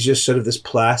 and he's just sort of this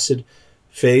placid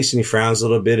face, and he frowns a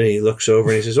little bit, and he looks over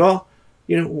and he says, well,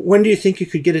 when do you think you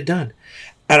could get it done?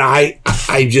 And I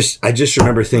just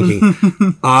remember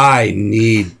thinking, I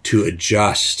need to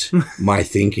adjust my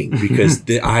thinking because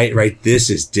this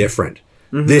is different.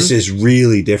 Mm-hmm. This is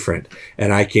really different.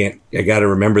 And I got to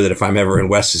remember that if I'm ever in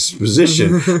Wes's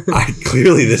position,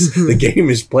 the game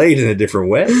is played in a different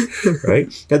way, right?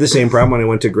 I had the same problem when I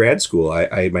went to grad school.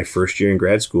 I my first year in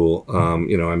grad school, I'm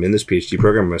in this PhD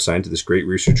program. I'm assigned to this great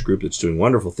research group that's doing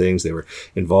wonderful things. They were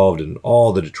involved in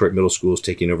all the Detroit middle schools,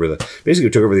 basically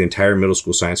took over the entire middle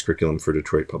school science curriculum for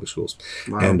Detroit public schools.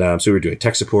 Wow. And so we were doing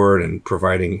tech support and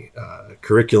providing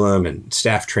curriculum and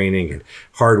staff training and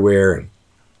hardware and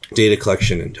data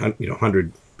collection and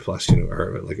 100 plus,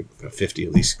 or like 50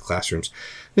 at least classrooms.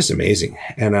 Just amazing.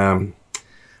 And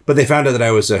but they found out that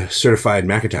I was a certified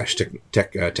Macintosh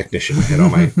technician. I had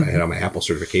all my Apple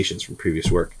certifications from previous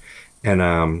work, and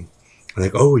I'm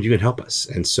like, oh, you can help us.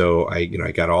 And so I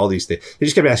got all these things. They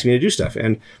just kept asking me to do stuff.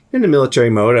 And in the military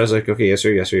mode, I was like, okay, yes,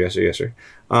 sir, yes, sir, yes, sir, yes, sir.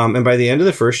 And by the end of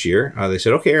the first year, they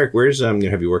said, okay, Eric, where's,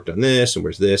 have you worked on this? And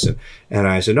where's this? And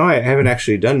I said, no, I haven't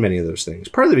actually done many of those things.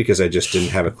 Partly because I just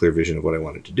didn't have a clear vision of what I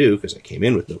wanted to do, because I came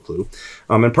in with no clue.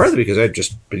 And partly because I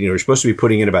just, you're supposed to be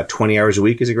putting in about 20 hours a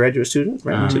week as a graduate student,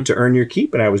 right? To earn your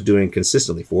keep. And I was doing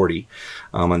consistently 40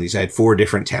 on these. I had 4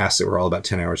 different tasks that were all about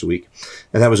 10 hours a week.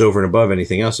 And that was over and above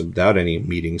anything else, without any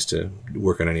meetings to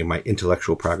work on any of my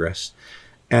intellectual progress.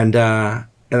 And they're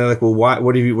like, well,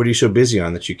 what are you so busy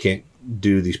on that you can't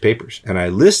do these papers? And I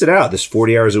listed out this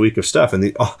 40 hours a week of stuff.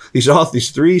 And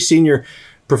these 3 senior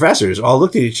professors all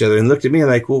looked at each other and looked at me and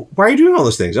like, well, why are you doing all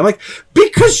those things? I'm like,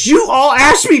 because you all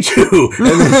asked me to.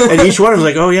 And each one was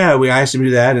like, oh yeah, I asked him to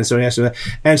do that. And so he asked him that.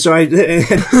 And so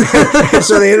and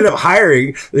so they ended up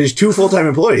hiring these 2 full-time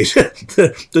employees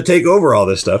to take over all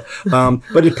this stuff.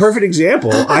 But a perfect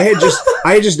example, I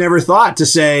had just never thought to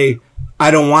say, I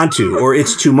don't want to, or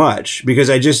it's too much, because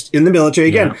in the military,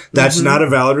 again, that's not a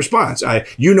valid response.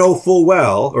 Full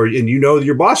well, and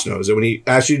your boss knows that when he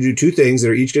asks you to do 2 things that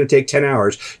are each going to take 10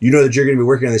 hours, that you're going to be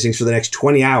working on these things for the next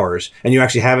 20 hours, and you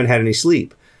actually haven't had any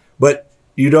sleep. But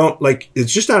you don't,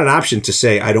 it's just not an option to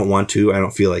say, I don't want to, I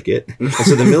don't feel like it. And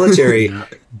so the military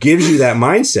gives you that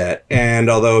mindset. And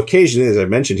although occasionally, as I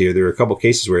mentioned here, there are a couple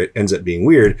cases where it ends up being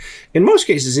weird, in most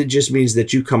cases, it just means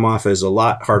that you come off as a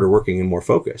lot harder working and more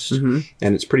focused. Mm-hmm.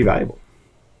 And it's pretty valuable.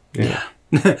 Yeah.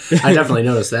 I definitely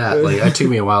noticed that. It took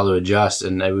me a while to adjust,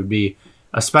 and it would be,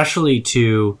 especially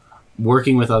to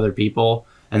working with other people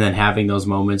and then having those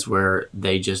moments where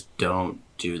they just don't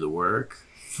do the work.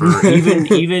 For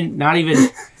even not even,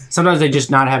 sometimes they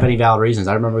just not have any valid reasons.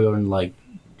 I remember going to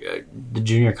the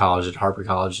junior college at Harper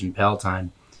College in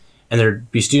Palatine, and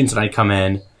there'd be students, and I'd come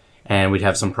in and we'd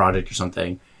have some project or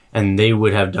something, and they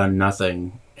would have done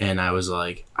nothing. And I was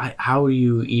like, how do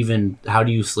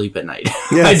you sleep at night?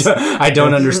 Yes. I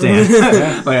don't understand.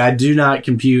 I do not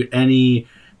compute any,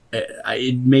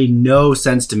 it made no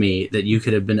sense to me that you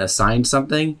could have been assigned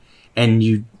something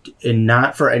and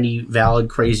not for any valid,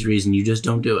 crazy reason, you just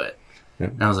don't do it.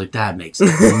 And I was like, that makes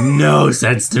no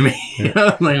sense to me.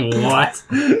 I'm like, what?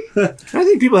 I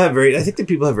think that people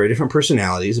have very different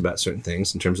personalities about certain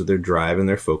things in terms of their drive and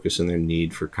their focus and their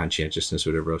need for conscientiousness,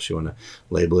 whatever else you want to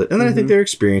label it. And then I think their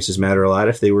experiences matter a lot.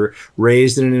 If they were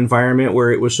raised in an environment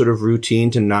where it was sort of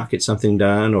routine to not get something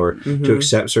done or to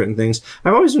accept certain things.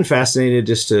 I've always been fascinated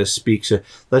just to speak to,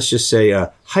 let's just say,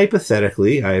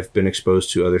 hypothetically, I've been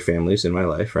exposed to other families in my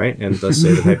life, right? And let's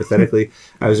say that hypothetically,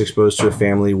 I was exposed to a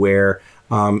family where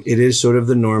it is sort of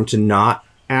the norm to not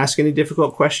ask any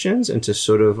difficult questions and to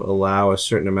sort of allow a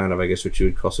certain amount of, I guess, what you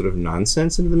would call sort of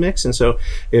nonsense into the mix. And so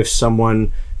if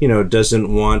someone,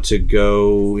 doesn't want to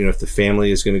go, if the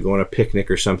family is going to go on a picnic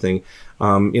or something,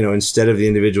 instead of the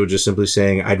individual just simply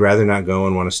saying, I'd rather not go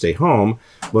and want to stay home,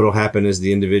 what will happen is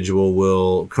the individual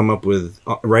will come up with,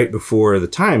 right before the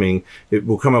timing, it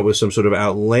will come up with some sort of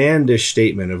outlandish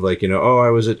statement of like,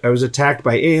 I was attacked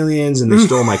by aliens and they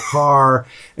stole my car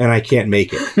and I can't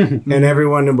make it. And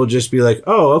everyone will just be like,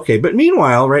 oh, okay. But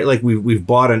meanwhile, right, like we've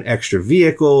bought an extra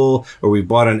vehicle or we've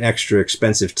bought an extra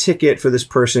expensive ticket for this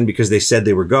person because they said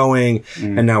they were going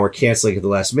and now we're canceling at the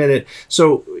last minute.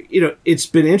 So, it's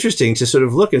been interesting to sort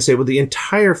of look and say, well, the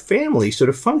entire family sort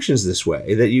of functions this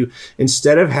way, that you,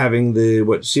 instead of having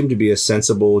what seemed to be a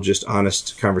sensible, just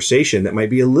honest conversation that might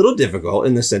be a little difficult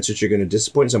in the sense that you're going to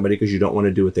disappoint somebody because you don't want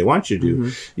to do what they want you to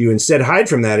do, you instead hide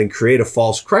from that and create a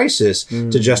false crisis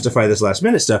to justify this last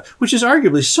minute stuff, which is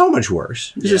arguably so much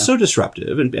worse. It's just so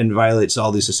disruptive and violates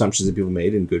all these assumptions that people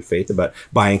made in good faith about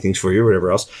buying things for you or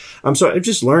whatever else. So I've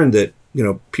just learned that,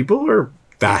 people are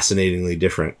fascinatingly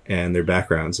different and their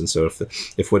backgrounds. And so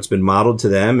if what's been modeled to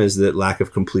them is that lack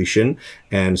of completion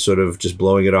and sort of just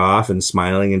blowing it off and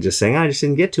smiling and just saying, I just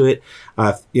didn't get to it,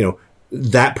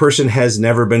 that person has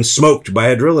never been smoked by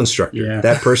a drill instructor. Yeah.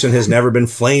 That person has never been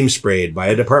flame sprayed by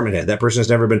a department head. That person has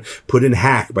never been put in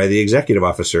hack by the executive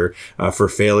officer for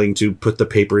failing to put the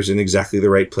papers in exactly the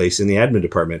right place in the admin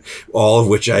department, all of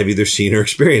which I've either seen or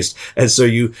experienced. And so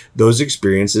those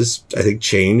experiences, I think,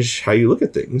 change how you look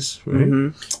at things.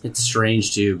 Right? It's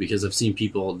strange, too, because I've seen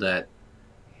people that,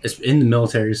 in the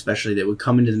military especially, that would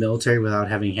come into the military without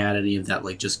having had any of that,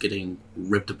 like just getting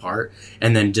ripped apart,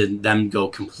 and then did them go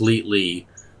completely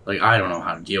like, I don't know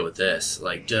how to deal with this,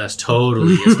 like just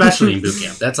totally, especially in boot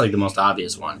camp. That's like the most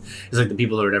obvious one. It's like the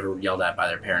people that were never yelled at by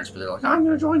their parents, but they're like, I'm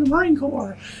going to join the Marine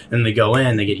Corps, and they go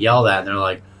in, they get yelled at, and they're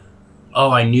like, oh,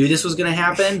 I knew this was going to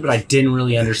happen, but I didn't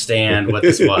really understand what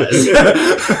this was.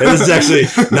 This is actually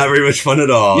not very much fun at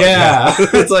all. Yeah.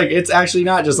 It's actually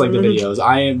not just like the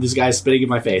videos. This guy's spitting in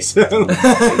my face. So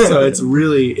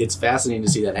it's fascinating to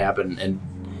see that happen. And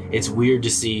it's weird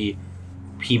to see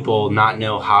people not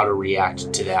know how to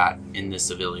react to that in the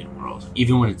civilian world,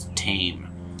 even when it's tame.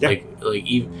 Yeah.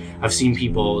 I've seen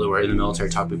people that were in the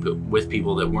military talk with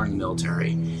people that weren't in the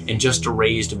military, and just a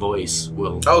raised voice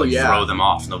will throw them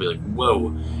off, and they'll be like, whoa,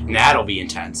 and that'll be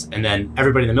intense. And then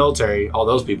everybody in the military, all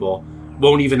those people,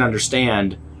 won't even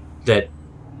understand that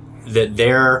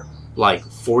they're like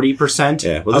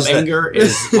 40% of anger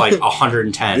is like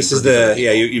 110. This is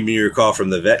you recall from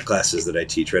the vet classes that I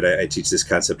teach, right? I teach this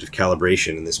concept of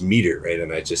calibration and this meter, right?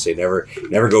 And I just say never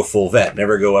go full vet,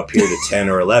 never go up here to 10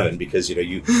 or 11, because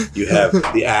you have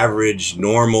the average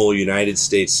normal United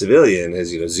States civilian has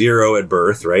 0 at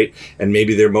birth, right? And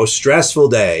maybe their most stressful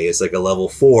day is like a level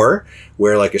 4,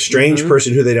 where like a strange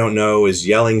person who they don't know is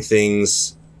yelling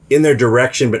things in their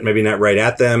direction, but maybe not right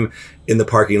at them, in the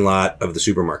parking lot of the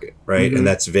supermarket, right? And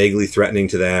that's vaguely threatening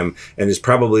to them and is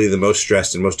probably the most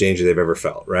stressed and most danger they've ever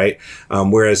felt, right?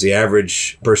 Whereas the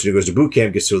average person who goes to boot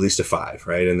camp gets to at least a 5,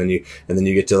 right? And then you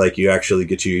get to you actually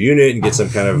get to your unit and get some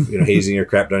kind of hazing or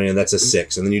crap done, and that's a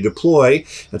 6. And then you deploy,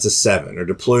 that's a 7. Or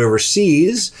deploy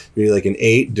overseas, maybe like an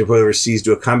 8. Deploy overseas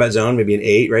to a combat zone, maybe an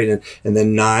 8, right? And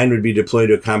then 9 would be deployed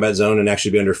to a combat zone and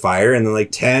actually be under fire. And then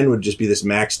like 10 would just be this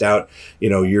maxed out,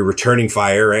 you're returning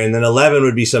fire, right? And then 11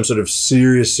 would be some sort of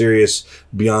serious,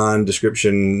 beyond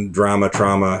description drama,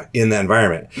 trauma in that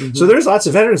environment. So there's lots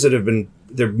of veterans that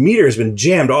their meter has been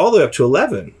jammed all the way up to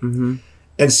 11.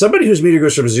 And somebody whose meter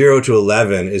goes from 0 to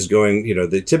 11 is going,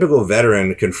 the typical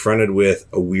veteran confronted with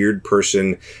a weird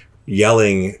person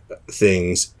yelling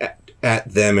things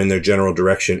at them in their general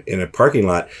direction in a parking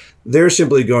lot, they're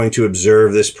simply going to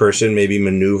observe this person, maybe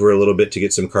maneuver a little bit to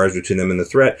get some cars between them and the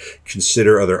threat,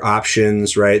 consider other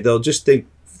options, right? They'll just think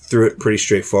through it pretty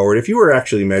straightforward. If you were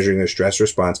actually measuring their stress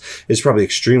response, it's probably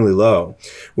extremely low.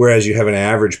 Whereas you have an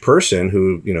average person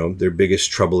who, their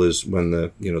biggest trouble is when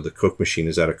the Coke machine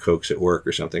is out of Cokes at work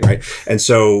or something, right? And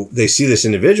so they see this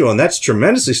individual, and that's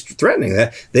tremendously threatening.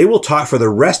 That they will talk for the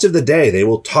rest of the day. They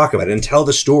will talk about it and tell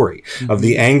the story of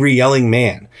the angry yelling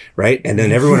man, right? And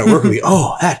then everyone at work will be,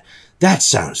 oh, that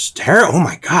sounds terrible. Oh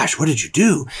my gosh, what did you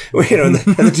do? You know, and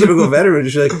the typical veteran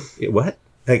is just like, what?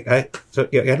 I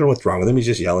don't know what's wrong with him. He's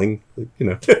just yelling, you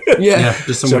know. Yeah,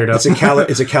 just some weird. It's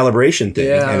a calibration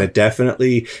thing, and it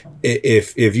definitely,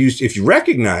 if you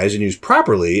recognize and use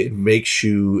properly, it makes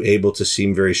you able to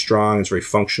seem very strong. It's very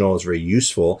functional. It's very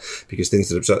useful because things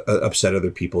that upset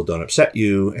other people don't upset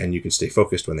you, and you can stay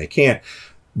focused when they can't.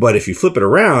 But if you flip it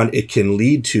around, it can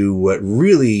lead to what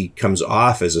really comes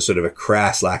off as a sort of a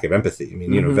crass lack of empathy. I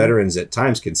mean, you know, veterans at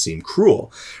times can seem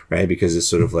cruel, right? Because it's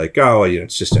sort of like, oh, you know,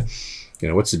 it's just you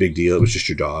know, what's the big deal? It was just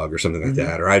your dog or something like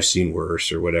that. Or I've seen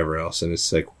worse or whatever else. And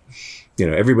it's like, you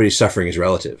know, everybody's suffering is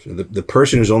relative. The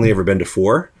person who's only ever been to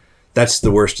 4, that's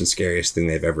the worst and scariest thing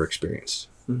they've ever experienced.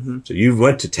 So you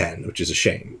went to 10, which is a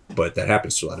shame, but that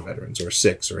happens to a lot of veterans, or a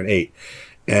 6 or an 8.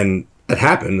 And that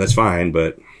happened. That's fine.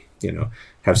 But, you know,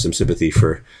 have some sympathy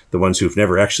for the ones who've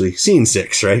never actually seen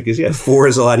 6, right? Because 4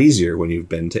 is a lot easier when you've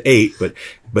been to 8. But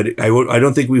I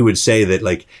don't think we would say that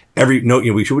like we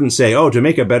wouldn't say, oh, to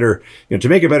make a better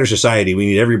society, we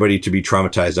need everybody to be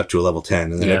traumatized up to a level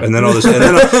 10, and then all this, and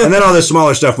then all this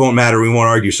smaller stuff won't matter. We won't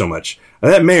argue so much. Now,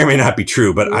 that may or may not be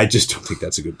true, but I just don't think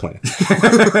that's a good plan.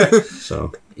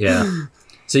 So yeah.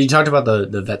 So you talked about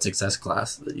the vet success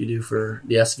class that you do for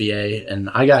the SVA, and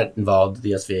I got involved with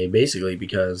the SVA basically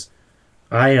because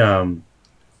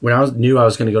when I knew I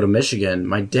was going to go to Michigan,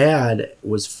 my dad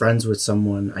was friends with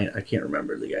someone, I can't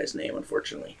remember the guy's name,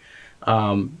 unfortunately,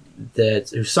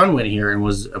 whose son went here and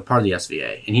was a part of the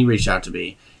SVA. And he reached out to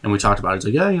me, and we talked about it. He's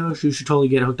like, yeah, you should totally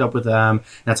get hooked up with them. And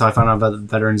that's how I found out about the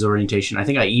veterans orientation. I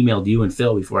think I emailed you and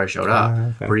Phil before I showed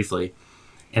up, briefly,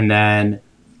 and then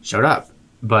showed up.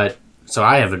 But so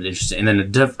I have an interest, and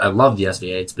then I love the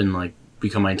SVA. It's been like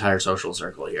become my entire social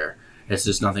circle here. It's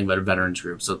just nothing but a veterans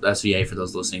group. So SVA, for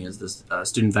those listening, is this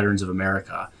Student Veterans of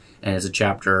America, and it's a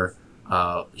chapter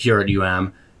here at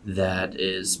UM that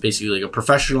is basically like a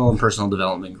professional and personal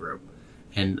development group,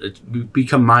 and it's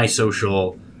become my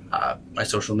social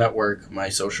network, my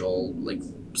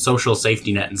social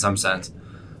safety net in some sense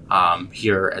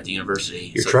here at the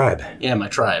university. Your tribe. Yeah, my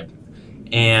tribe.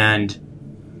 And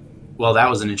well, that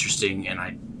was an interesting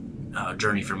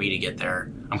journey for me to get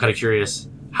there. I'm kind of curious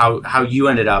how you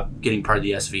ended up getting part of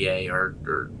the SVA,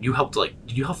 or you helped,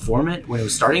 did you help form it when it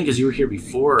was starting? Because you were here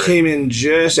before. Came in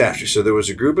just after. So there was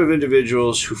a group of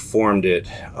individuals who formed it.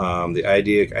 The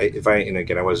idea, and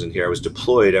again, I wasn't here. I was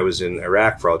deployed. I was in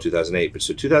Iraq for all 2008. But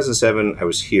so 2007, I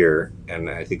was here. And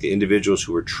I think the individuals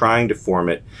who were trying to form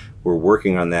it were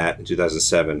working on that in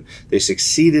 2007. They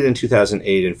succeeded in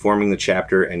 2008 in forming the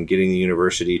chapter and getting the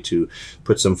university to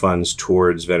put some funds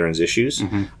towards veterans issues.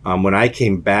 Mm-hmm. When I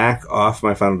came back off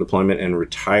my final deployment and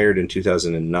retired in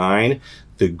 2009,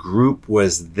 the group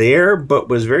was there, but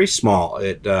was very small.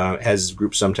 It, as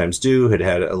groups sometimes do,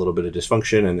 had a little bit of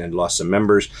dysfunction and lost some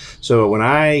members. So when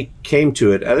I came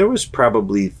to it, there was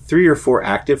probably 3 or 4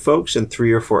 active folks and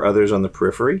 3 or 4 others on the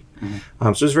periphery. Mm-hmm. So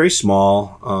it was very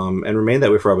small, and remained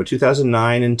that way for about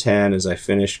 2009 and 10 as I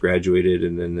finished, graduated,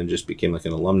 and then just became like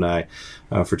an alumni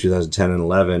for 2010 and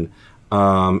 11.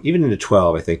 Even into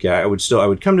 12, I think. Yeah, I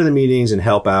would come to the meetings and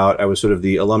help out. I was sort of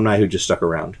the alumni who just stuck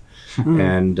around. Mm-hmm.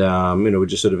 And, would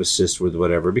just sort of assist with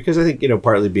whatever, because I think,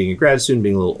 partly being a grad student,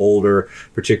 being a little older,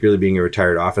 particularly being a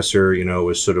retired officer,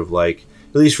 was sort of like,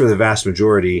 at least for the vast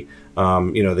majority,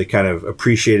 they kind of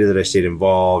appreciated that I stayed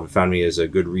involved, found me as a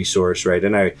good resource, right?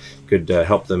 And I could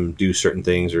help them do certain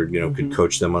things, or, mm-hmm. could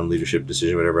coach them on leadership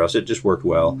decision, whatever else. It just worked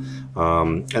well.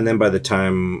 And then by the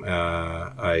time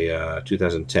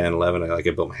 2010, 11, I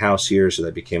built my house here, so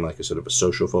that became like a sort of a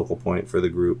social focal point for the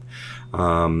group.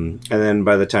 And then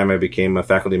by the time I became a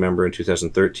faculty member in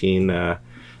 2013, the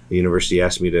university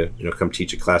asked me to, come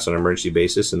teach a class on an emergency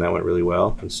basis, and that went really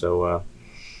well. And so,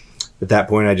 at that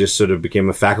point, I just sort of became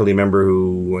a faculty member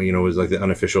who, was like the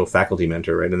unofficial faculty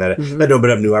mentor, right? And that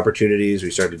opened up new opportunities.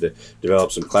 We started to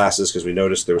develop some classes because we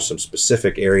noticed there were some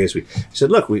specific areas. We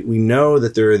said, look, we know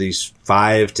that there are these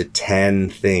 5 to 10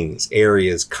 things,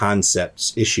 areas,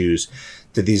 concepts, issues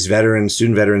that these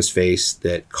student veterans face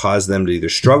that cause them to either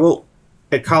struggle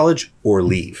at college or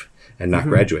leave and not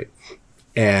graduate.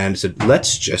 And said,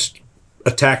 let's just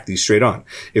attack these straight on.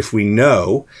 If we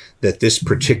know that this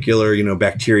particular,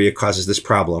 bacteria causes this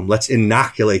problem, let's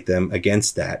inoculate them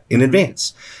against that in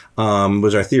advance.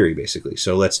 was our theory, basically.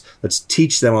 So let's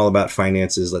teach them all about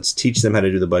finances. Let's teach them how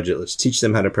to do the budget. Let's teach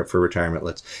them how to prep for retirement.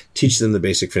 Let's teach them the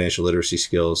basic financial literacy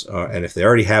skills. And if they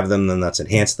already have them, then let's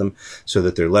enhance them so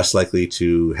that they're less likely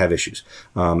to have issues.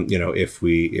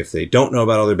 If they don't know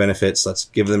about all their benefits, let's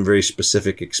give them very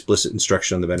specific, explicit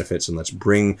instruction on the benefits, and let's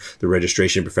bring the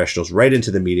registration professionals right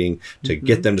into the meeting to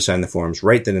get them to sign the forms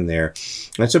right then and there.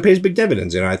 And so it pays big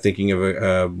dividends. I'm thinking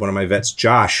of one of my vets,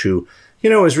 Josh, who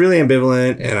was really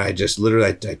ambivalent, and I just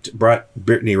literally I brought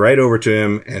Brittany right over to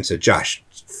him and said, Josh,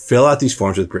 fill out these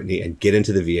forms with Brittany and get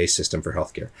into the VA system for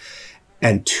healthcare.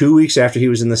 And 2 weeks after he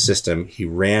was in the system, he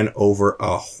ran over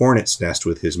a hornet's nest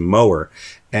with his mower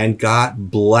and got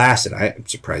blasted. I'm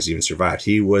surprised he even survived.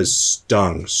 He was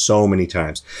stung so many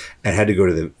times and had to go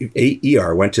to the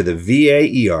ER, went to the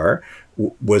VA ER,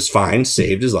 was fine,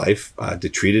 saved his life. They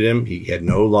treated him. He had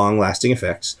no long-lasting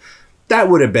effects. That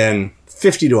would have been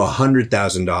 $50,000 to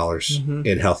 $100,000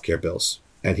 in healthcare bills,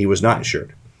 and he was not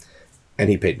insured, and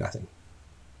he paid nothing.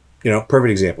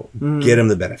 Perfect example. Get him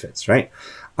the benefits, right?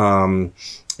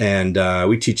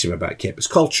 We teach him about campus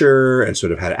culture and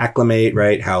sort of how to acclimate,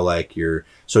 right? How like your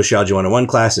sociology 101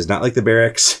 class is not like the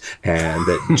barracks, and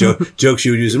that jokes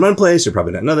you would use in one place are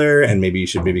probably not another, and maybe you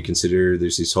should consider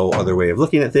there's this whole other way of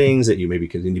looking at things that you maybe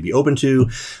need to be open to.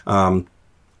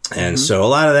 So a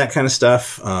lot of that kind of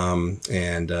stuff,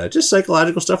 and just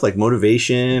psychological stuff like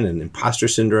motivation and imposter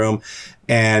syndrome.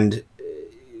 And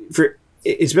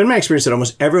it's been my experience that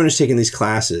almost everyone who's taken these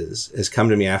classes has come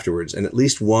to me afterwards, and at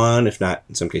least one, if not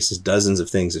in some cases dozens of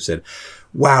things, have said,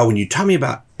 wow, when you taught me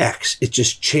about X, it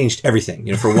just changed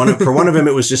everything. For one of them,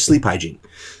 it was just sleep hygiene.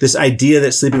 This idea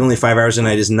that sleeping only 5 hours a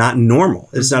night is not normal.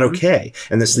 It's not okay.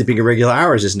 And that sleeping irregular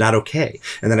hours is not okay.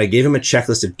 And then I gave him a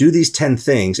checklist of do these 10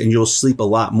 things and you'll sleep a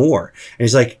lot more. And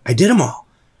he's like, I did them all.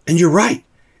 And you're right.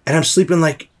 And I'm sleeping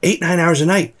like 8-9 hours a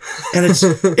night. And it's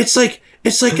like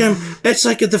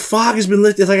the fog has been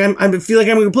lifted. It's like I feel like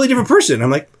I'm a completely different person. I'm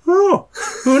like, oh,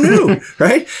 who knew?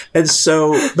 Right? And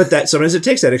so, but that sometimes it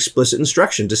takes that explicit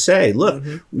instruction to say, look,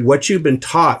 what you've been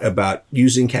taught about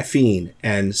using caffeine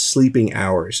and sleeping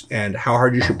hours and how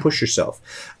hard you should push yourself,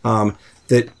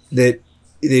 that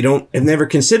have never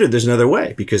considered there's another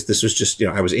way, because this was just,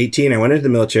 I was 18, I went into the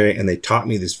military, and they taught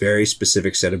me this very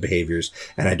specific set of behaviors,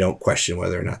 and I don't question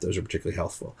whether or not those are particularly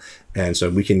healthful. And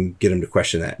so we can get them to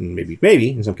question that and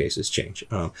maybe in some cases change.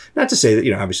 Not to say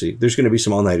that, obviously there's going to be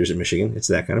some all-nighters in Michigan. It's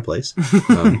that kind of place.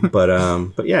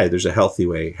 But yeah, there's a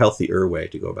healthier way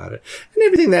to go about it. And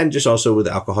everything that, and just also with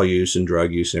alcohol use and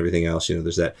drug use and everything else,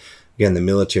 there's that, again, the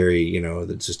military,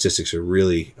 the statistics are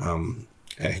really,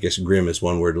 I guess grim is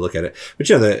one word to look at it.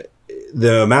 But,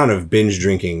 the amount of binge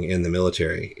drinking in the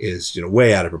military is,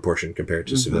 way out of proportion compared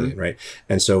to civilian, right?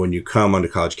 And so when you come onto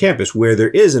college campus where there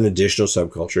is an additional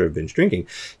subculture of binge drinking,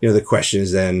 the question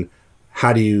is then,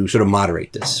 how do you sort of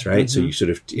moderate this, right? So you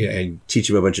sort of teach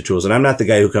them a bunch of tools. And I'm not the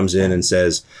guy who comes in and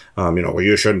says, well,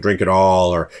 you shouldn't drink at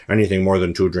all or anything more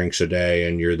than 2 drinks a day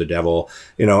and you're the devil.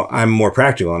 I'm more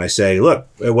practical, and I say, look,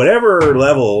 at whatever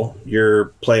level you're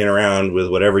playing around with,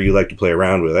 whatever you like to play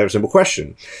around with, I have a simple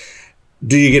question.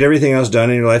 Do you get everything else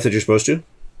done in your life that you're supposed to?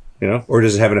 Or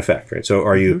does it have an effect, right? So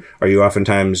are you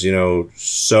oftentimes,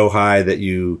 so high that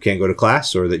you can't go to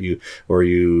class, or are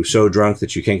you so drunk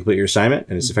that you can't complete your assignment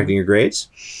and it's affecting your grades?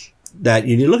 That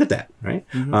you need to look at that, right?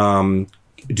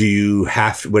 Do you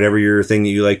have, whatever your thing that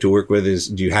you like to work with is,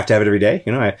 do you have to have it every day?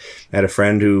 I had a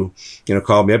friend who,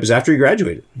 called me up after he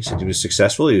graduated. He said he was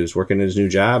successful. He was working at his new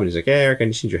job, and he's like, hey, Eric, I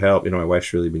just need your help. My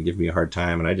wife's really been giving me a hard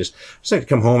time, and I just like to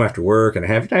come home after work and I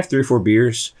have 3 or 4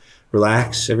 beers,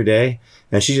 relax every day.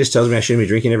 And she just tells me I shouldn't be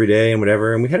drinking every day and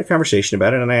whatever. And we had a conversation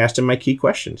about it, and I asked him my key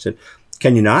question. I said,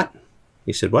 can you not?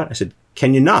 He said, what? I said,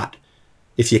 can you not?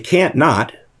 If you can't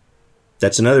not,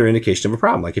 that's another indication of a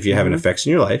problem. Like if you have an effects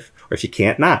in your life, or if you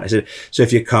can't not. I said, so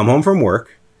if you come home from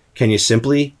work, can you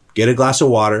simply get a glass of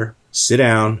water, sit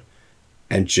down,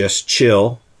 and just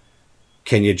chill?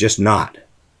 Can you just not?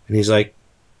 And he's like,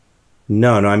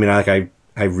 no, I mean,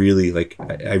 I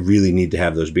really need to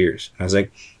have those beers. And I was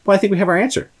like, well, I think we have our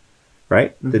answer.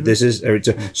 Right? That this is,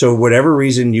 so whatever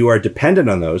reason you are dependent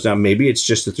on those. Now, maybe it's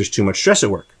just that there's too much stress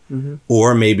at work,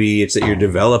 or maybe it's that you're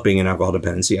developing an alcohol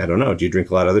dependency. I don't know. Do you drink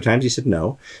a lot other times? He said,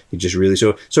 no. He just really,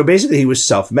 so basically he was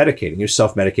self-medicating. He was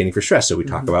self-medicating for stress. So we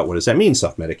talk about, what does that mean,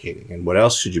 self-medicating, and what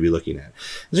else should you be looking at? And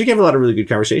so you can have a lot of really good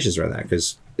conversations around that,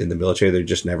 because in the military, they're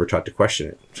just never taught to question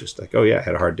it. Just like, oh yeah, I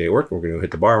had a hard day at work. We're going to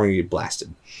hit the bar. We're going to get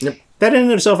blasted. Yep. That in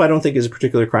and of itself, I don't think is a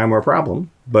particular crime or a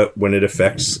problem, but when it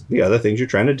affects the other things you're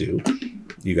trying to do,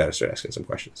 you got to start asking some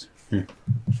questions.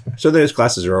 So those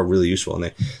classes are all really useful,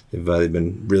 and they've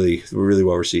been really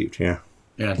well received. Yeah.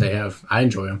 Yeah, they have. I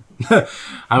enjoy them. I've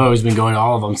always been going to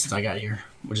all of them since I got here,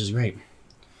 which is great.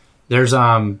 There's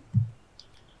I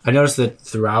noticed that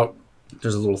throughout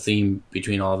there's a little theme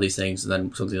between all of these things, and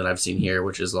then something that I've seen here,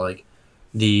 which is like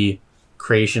the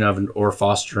creation of or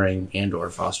fostering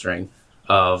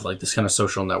of like this kind of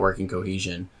social network and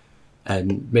cohesion.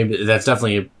 And maybe that's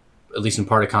definitely, at least in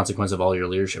part, a consequence of all your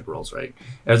leadership roles, right?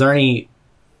 Are there any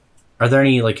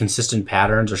like consistent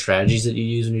patterns or strategies that you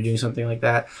use when you're doing something like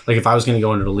that? Like if I was going to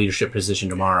go into a leadership position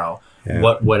tomorrow,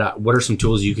 what are some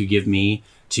tools you could give me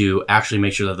to actually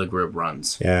make sure that the group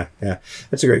runs? Yeah.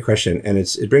 That's a great question. And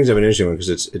it brings up an interesting one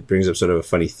because it brings up sort of a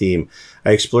funny theme.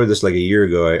 I explored this like a year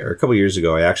ago or a couple of years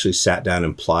ago. I actually sat down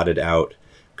and plotted out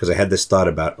because I had this thought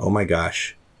about, oh my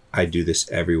gosh, I do this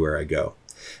everywhere I go.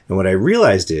 And what I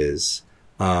realized is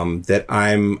that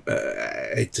I'm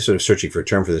sort of searching for a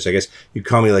term for this. I guess you'd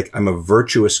call me like I'm a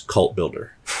virtuous cult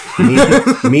builder,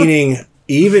 meaning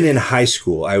even in high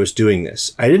school, I was doing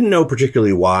this. I didn't know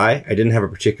particularly why. I didn't have a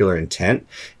particular intent.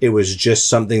 It was just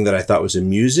something that I thought was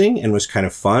amusing and was kind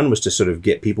of fun, was to sort of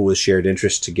get people with shared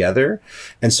interests together.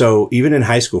 And so even in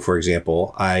high school, for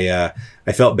example, I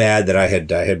felt bad that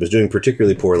I was doing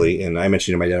particularly poorly. And I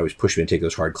mentioned my dad always pushed me to take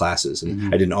those hard classes,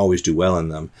 and I didn't always do well in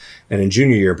them. And in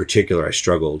junior year in particular, I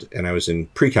struggled, and I was in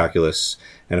pre-calculus.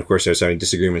 And of course, I was having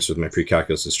disagreements with my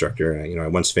pre-calculus instructor. And I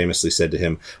once famously said to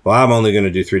him, well, I'm only going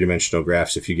to do three-dimensional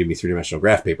graphs if you give me three-dimensional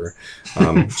graph paper.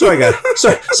 So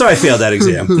I failed that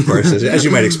exam, of course, as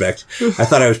you might expect. I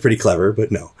thought I was pretty clever,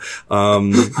 but no.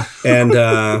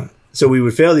 So we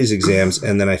would fail these exams,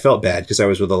 and then I felt bad because I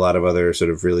was with a lot of other sort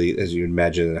of really, as you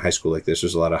imagine in a high school like this,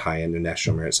 there's a lot of high-end and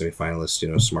national merit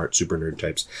semifinalists, smart, super nerd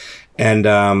types. And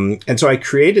so I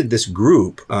created this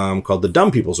group called the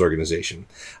Dumb People's Organization,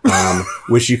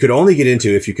 which you could only get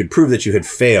into if you could prove that you had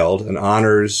failed an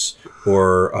honors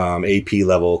or AP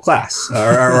level class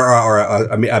or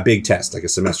a big test, like a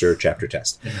semester or chapter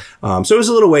test. So it was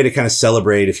a little way to kind of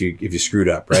celebrate if you screwed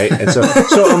up, right? And so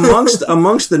amongst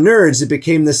the nerds, it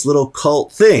became this little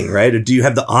cult thing, right? Or do you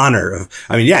have the honor of?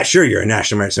 Yeah, sure, you're a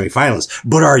national merit semifinalist,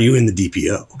 but are you in the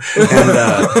DPO?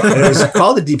 And it was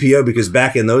called the DPO because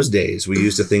back in those days, we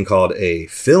used a thing called a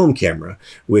film camera,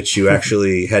 which you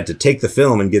actually had to take the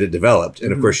film and get it developed.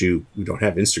 And of course, you don't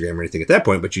have Instagram or anything at that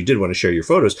point, but you did want to share your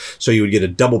photos. So you would get a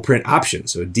double print option,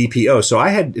 so a DPO. So I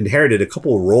had inherited a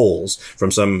couple of rolls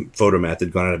from some photomat that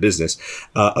had gone out of business,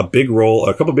 a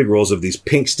couple big rolls of these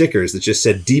pink stickers that just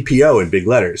said DPO in big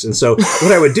letters. And so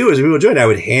what I would do is when people joined, I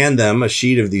would hand them a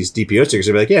sheet of these DPO stickers.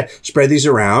 I'd be like, yeah, spread these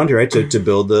around, right, to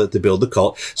build the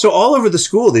cult. So all over the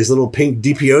school, these little pink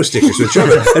DPO stickers would show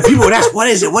up, and people would ask, what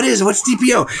is it? What's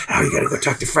DPO? Oh, you got to go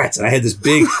talk to Fretz. And I had this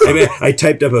big, I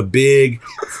typed up a big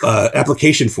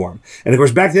application form. And of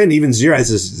course, back then, even Xerox,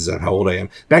 this is how old I am.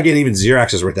 Back then, even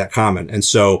Xeroxes weren't that common. And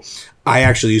so I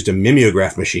actually used a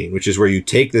mimeograph machine, which is where you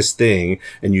take this thing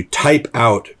and you type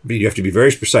out, you have to be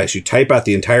very precise. You type out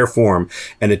the entire form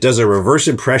and it does a reverse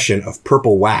impression of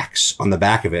purple wax on the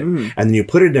back of it. And then you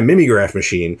put it in a mimeograph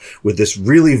machine with this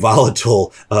really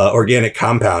volatile organic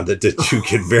compound that you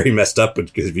get very messed up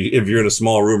with, because if you're in a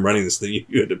small room running this thing,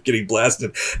 you end up getting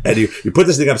blasted. And you put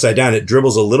this thing upside down, it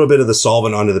dribbles a little bit of the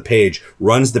solvent onto the page,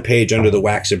 runs the page under the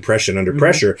wax impression under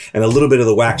pressure, and a little bit of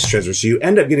the wax transfer. So you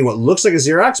end up getting what looks like a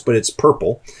Xerox, but it's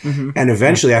purple. And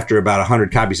eventually after about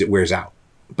 100 copies, it wears out.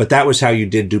 But that was how you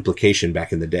did duplication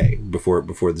back in the day before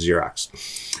the Xerox.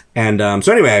 And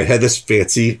so anyway, I had this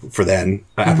fancy, for then,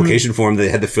 application form that they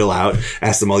had to fill out,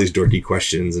 ask them all these dorky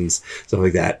questions and stuff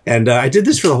like that. And I did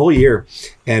this for the whole year,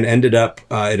 and it ended up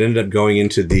going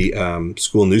into the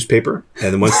school newspaper.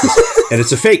 And then and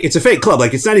it's a fake club.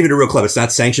 Like, it's not even a real club. It's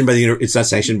not sanctioned by it's not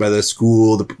sanctioned by the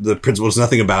school. The principal knows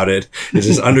nothing about it. It's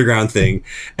this underground thing.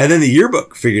 And then the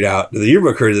yearbook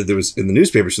heard that there was in the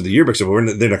newspaper. So the yearbook said, well,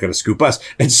 they're not going to scoop us.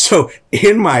 And so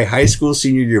in my high school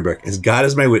senior yearbook, as God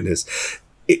is my witness,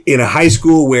 in a high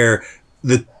school where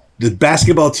the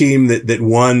basketball team that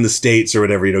won the states or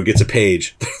whatever, gets a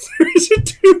page, there is a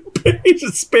 2-page,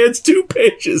 it spans 2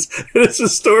 pages, and it's a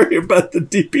story about the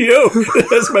DPO. It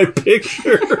has my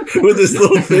picture with this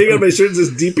little thing on my shirt that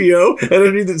says DPO, and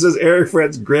underneath it says Eric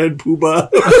Fretz Grand Poobah.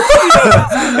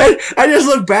 And I just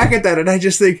look back at that and I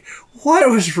just think, what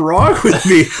was wrong with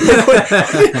me?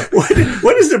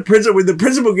 What is the principal? When the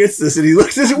principal gets this and he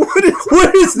looks at it,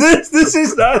 what is this? This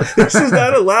is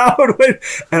not allowed.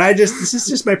 And this is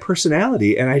just my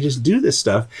personality. And I just do this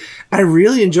stuff. I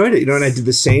really enjoyed it, and I did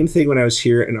the same thing when I was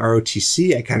here in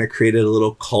ROTC. I kind of created a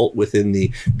little cult within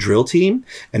the drill team,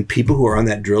 and people who are on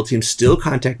that drill team still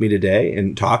contact me today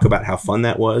and talk about how fun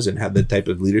that was and how the type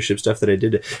of leadership stuff that I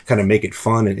did to kind of make it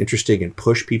fun and interesting and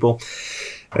push people.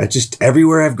 Just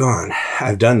everywhere I've gone,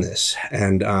 I've done this.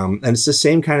 And it's the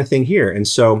same kind of thing here. And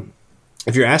so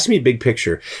if you're asking me big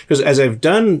picture, because as I've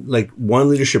done like one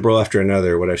leadership role after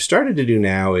another, what I've started to do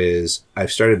now is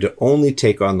I've started to only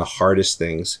take on the hardest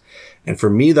things. And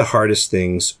for me, the hardest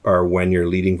things are when you're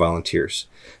leading volunteers,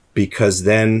 because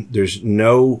then there's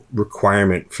no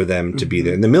requirement for them to be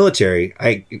there. In the military,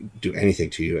 I do anything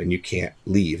to you and you can't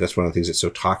leave. That's one of the things that's so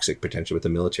toxic potentially with the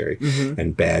military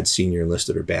and bad senior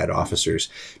enlisted or bad officers,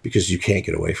 because you can't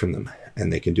get away from them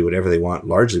and they can do whatever they want,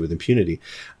 largely with impunity.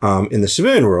 In the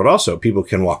civilian world also, people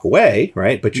can walk away,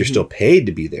 right? But you're still paid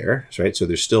to be there, right? So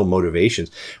there's still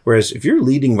motivations. Whereas if you're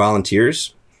leading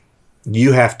volunteers,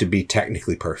 you have to be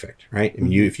technically perfect, right? I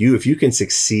mean, if you can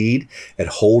succeed at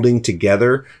holding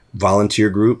together volunteer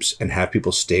groups and have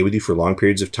people stay with you for long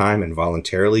periods of time and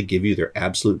voluntarily give you their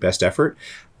absolute best effort,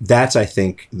 that's, I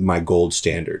think, my gold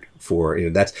standard for,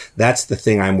 that's the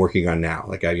thing I'm working on now.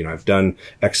 Like I've done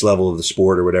X level of the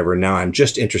sport or whatever. And now I'm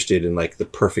just interested in like the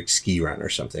perfect ski run or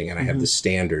something. And I have this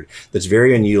standard that's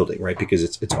very unyielding, right? Because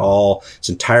it's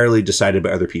entirely decided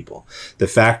by other people. The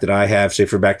fact that I have, say,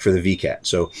 back for the VCAT.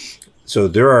 So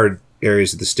there are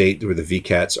areas of the state where the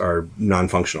VCATs are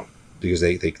non-functional because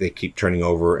they keep turning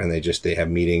over and they have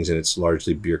meetings and it's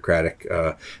largely bureaucratic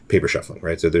paper shuffling,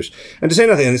 right? So and to say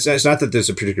nothing, and it's not that there's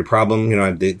a particular problem,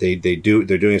 they're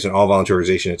doing this in all volunteer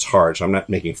organization. It's hard. So I'm not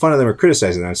making fun of them or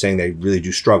criticizing them. I'm saying they really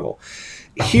do struggle.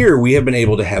 Here, we have been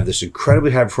able to have this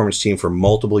incredibly high performance team for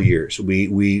multiple years.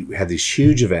 We have these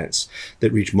huge events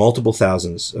that reach multiple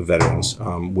thousands of veterans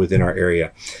within our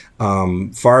area,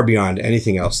 far beyond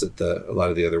anything else that a lot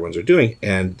of the other ones are doing.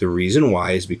 And the reason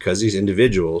why is because these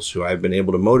individuals who I've been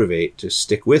able to motivate to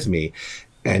stick with me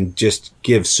and just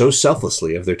give so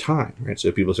selflessly of their time, right?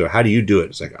 So people say, how do you do it?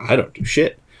 It's like, I don't do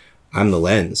shit. I'm the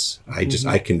lens.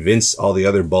 I convince all the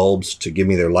other bulbs to give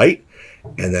me their light.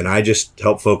 And then I just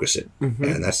help focus it.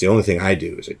 And that's the only thing I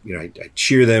do is, I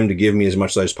cheer them to give me as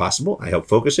much light as possible. I help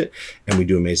focus it and we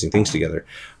do amazing things together.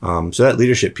 So that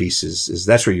leadership piece is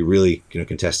that's where you really,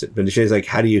 can test it. But it's like,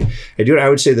 how do I do it? I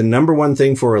would say the number one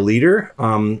thing for a leader,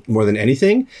 more than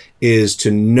anything, is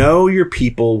to know your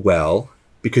people well,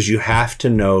 because you have to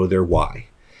know their why.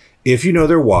 If you know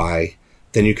their why,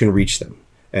 then you can reach them.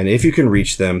 And if you can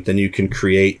reach them, then you can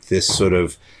create this sort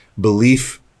of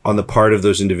belief on the part of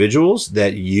those individuals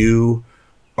that you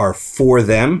are for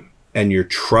them and you're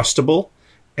trustable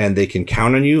and they can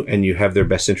count on you and you have their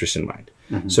best interest in mind.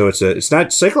 So it's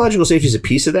not, psychological safety is a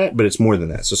piece of that, but it's more than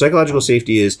that. So psychological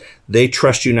safety is they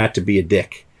trust you not to be a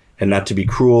dick and not to be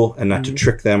cruel and not to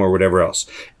trick them or whatever else.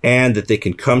 And that they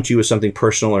can come to you with something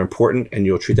personal or important and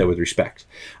you'll treat that with respect.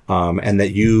 And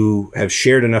that you have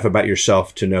shared enough about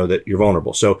yourself to know that you're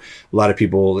vulnerable. So a lot of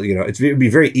people, it would be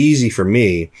very easy for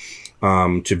me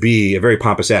to be a very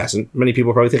pompous ass. And many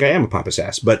people probably think I am a pompous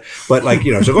ass, but like,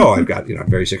 so, I've got, I'm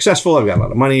very successful. I've got a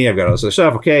lot of money. I've got all this other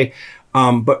stuff. Okay.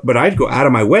 But I'd go out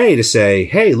of my way to say,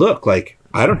 hey, look, like,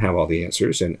 I don't have all the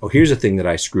answers. And, here's a thing that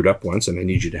I screwed up once and I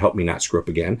need you to help me not screw up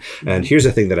again. And here's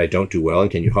a thing that I don't do well. And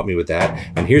can you help me with that?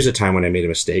 And here's a time when I made a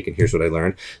mistake and here's what I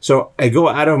learned. So I go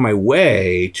out of my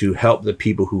way to help the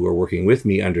people who are working with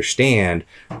me understand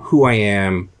who I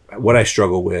am, what I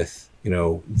struggle with,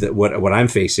 what I'm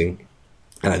facing.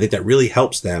 And I think that really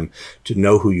helps them to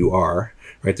know who you are,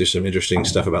 right? There's some interesting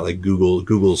stuff about like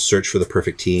Google's search for the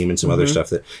perfect team and some other stuff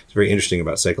that's very interesting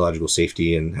about psychological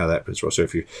safety and how that fits well. So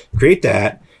if you create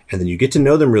that and then you get to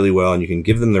know them really well and you can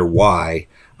give them their why,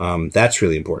 that's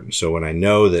really important. So when I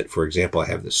know that, for example, I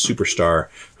have this superstar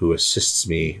who assists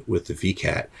me with the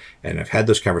VCAT and I've had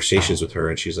those conversations with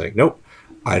her and she's like, nope,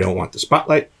 I don't want the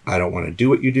spotlight. I don't want to do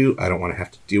what you do. I don't want to have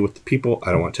to deal with the people.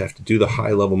 I don't want to have to do the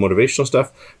high level motivational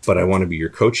stuff, but I want to be your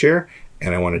co-chair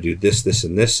and I want to do this, this,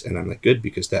 and this. And I'm like, good,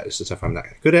 because that is the stuff I'm not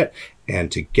good at.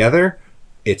 And together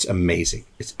it's amazing.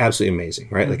 It's absolutely amazing,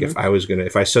 right? Like if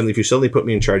you suddenly put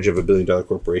me in charge of $1 billion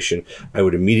corporation, I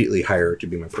would immediately hire her to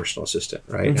be my personal assistant,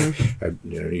 right?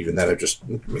 Even that, I'd just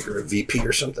make her a VP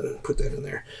or something and put that in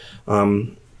there.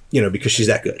 Because she's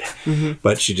that good.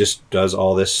 But she just does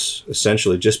all this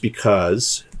essentially just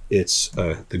because it's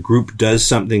the group does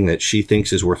something that she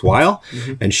thinks is worthwhile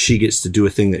and she gets to do a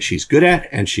thing that she's good at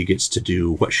and she gets to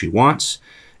do what she wants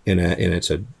and it's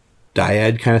a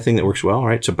dyad kind of thing that works well,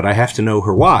 right? So, but I have to know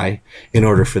her why in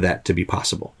order for that to be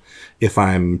possible. If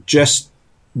I'm just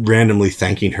randomly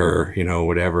thanking her,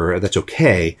 whatever, that's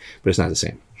okay, but it's not the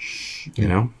same,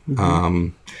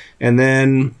 and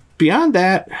then beyond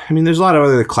that, there's a lot of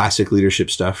other classic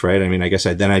leadership stuff, right? I guess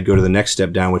I'd go to the next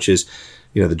step down, which is,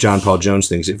 the John Paul Jones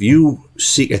things. If you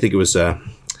seek, I think it was, what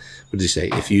did he say?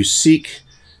 If you seek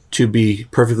to be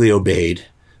perfectly obeyed,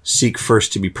 seek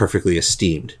first to be perfectly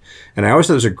esteemed. And I always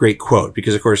thought it was a great quote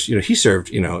because, of course, he served,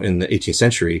 in the 18th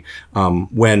century,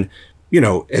 when,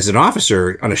 as an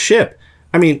officer on a ship,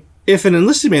 I mean, if an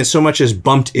enlisted man so much as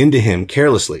bumped into him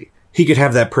carelessly, he could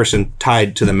have that person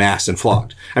tied to the mast and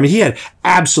flogged. I mean, he had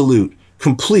absolute,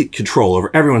 complete control over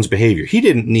everyone's behavior. He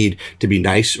didn't need to be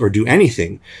nice or do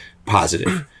anything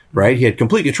positive, right? He had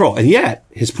complete control. And yet,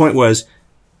 his point was,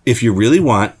 if you really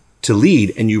want to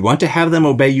lead and you want to have them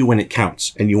obey you when it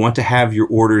counts, and you want to have your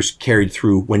orders carried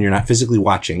through when you're not physically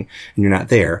watching and you're not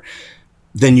there,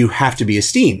 then you have to be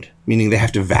esteemed, meaning they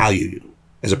have to value you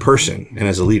as a person and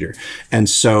as a leader. And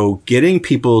so getting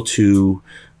people to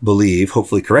believe,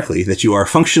 hopefully correctly, that you are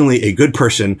functionally a good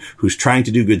person who's trying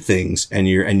to do good things, and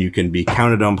you can be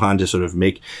counted upon to sort of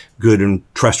make good and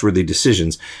trustworthy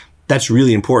decisions. That's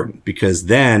really important, because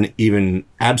then, even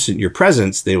absent your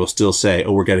presence, they will still say,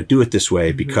 oh, we're going to do it this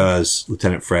way because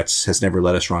Lieutenant Fretz has never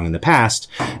led us wrong in the past.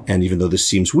 And even though this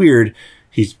seems weird,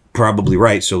 he's probably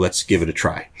right. So let's give it a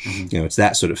try. It's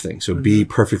that sort of thing. So be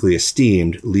perfectly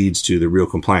esteemed leads to the real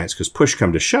compliance, because push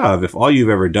come to shove, if all you've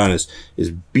ever done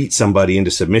is beat somebody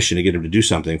into submission to get them to do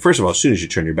something, first of all, as soon as you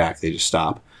turn your back, they just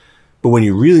stop. But when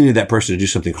you really need that person to do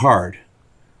something hard,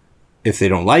 if they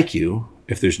don't like you,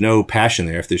 if there's no passion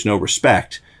there, if there's no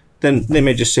respect, then they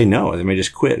may just say no. They may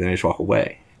just quit and they just walk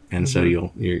away. And so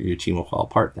your team will fall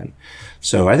apart then.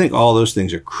 So I think all those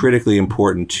things are critically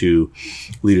important to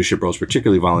leadership roles,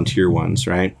 particularly volunteer ones,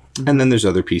 right? And then there's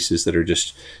other pieces that are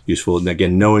just useful. And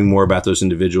again, knowing more about those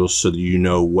individuals so that you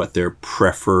know what their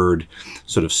preferred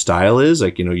sort of style is.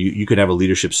 Like, you could have a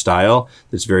leadership style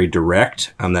that's very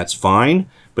direct, and that's fine.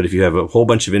 But if you have a whole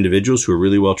bunch of individuals who are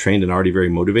really well trained and already very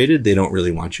motivated, they don't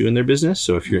really want you in their business.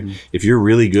 So if you're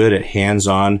really good at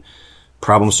hands-on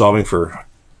problem solving for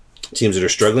teams that are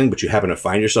struggling, but you happen to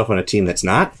find yourself on a team that's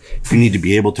not, you need to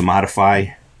be able to modify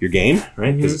your game,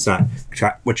 right? Because it's not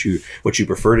what you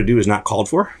prefer to do is not called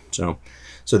for. So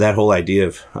that whole idea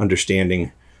of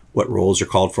understanding what roles are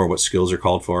called for, what skills are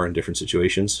called for in different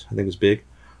situations, I think is big.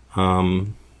 I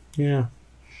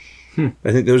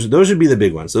think those would be the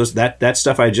big ones. That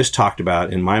stuff I just talked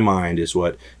about in my mind is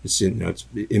what it's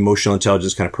emotional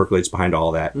intelligence kind of percolates behind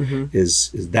all that.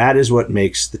 That is what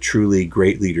makes the truly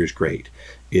great leaders great.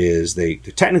 Is they've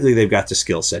got the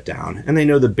skill set down, and they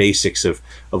know the basics of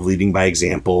leading by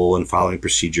example and following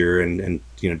procedure and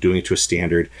doing it to a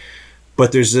standard.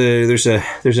 But there's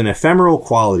an ephemeral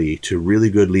quality to really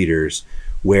good leaders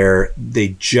where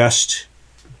they just,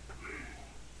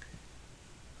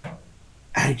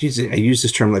 I use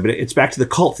this term, but it's back to the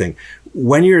cult thing.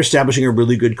 When you're establishing a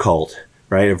really good cult,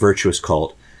 right, a virtuous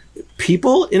cult,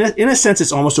 people, in a sense,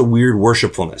 it's almost a weird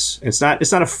worshipfulness. It's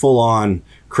not a full on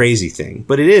crazy thing,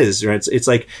 but it is, right? It's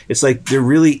like they're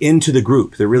really into the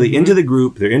group. They're really into the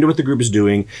group. They're into what the group is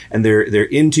doing, and they're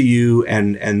into you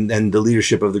and the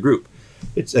leadership of the group.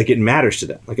 It's like it matters to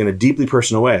them, like in a deeply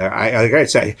personal way.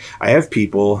 I have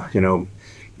people,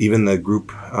 even the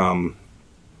group from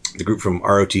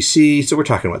ROTC. So we're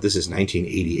talking about, this is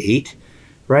 1988,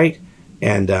 right?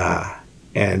 And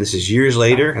this is years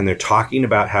later, and they're talking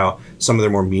about how some of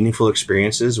their more meaningful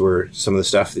experiences were some of the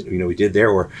stuff that we did there,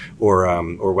 or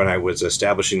when I was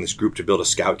establishing this group to build a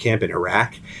scout camp in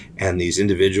Iraq, and these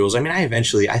individuals. I mean, I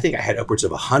think I had upwards of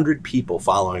 100 people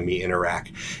following me in Iraq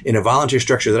in a volunteer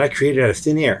structure that I created out of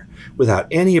thin air without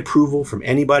any approval from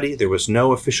anybody. There was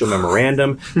no official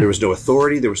memorandum. There was no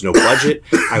authority. There was no budget.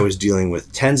 I was dealing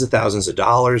with tens of thousands of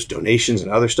dollars, donations,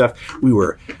 and other stuff. We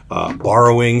were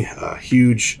borrowing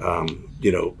huge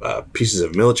pieces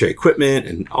of military equipment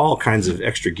and all kinds of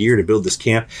extra gear to build this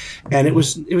camp. And it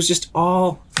was just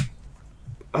all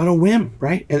on a whim,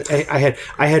 right? And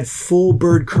I had full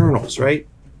bird colonels, right,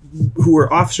 who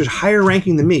were officers higher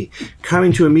ranking than me,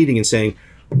 coming to a meeting and saying,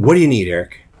 "What do you need,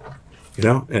 Eric?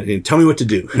 And tell me what to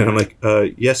do." And I'm like,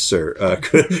 "Yes, sir.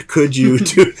 Could you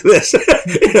do this?"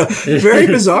 Very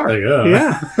bizarre.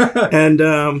 Yeah.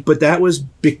 And but that was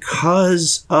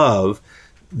because of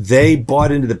they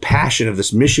bought into the passion of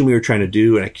this mission we were trying to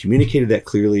do, and I communicated that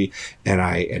clearly. And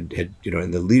I had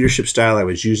in the leadership style I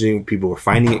was using, people were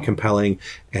finding it compelling,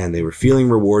 and they were feeling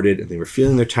rewarded, and they were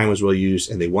feeling their time was well used,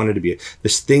 and they wanted to be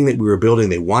this thing that we were building.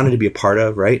 They wanted to be a part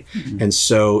of, right? And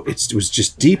so it was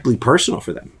just deeply personal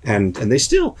for them. And they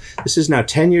still, this is now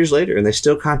 10 years later, and they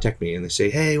still contact me and they say,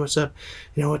 "Hey, what's up?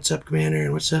 What's up, Commander?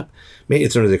 And what's up?"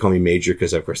 It's sometimes they call me Major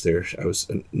because, of course, I was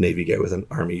a Navy guy with an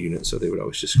Army unit, so they would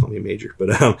always just call me Major. But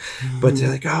they're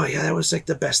like, "Oh yeah, that was like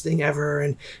the best thing ever,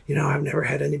 and I've never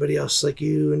had anybody else like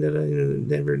you, and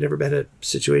never been in a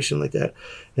situation like that."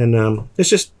 And it's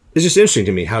just interesting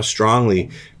to me how strongly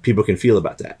people can feel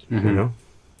about that.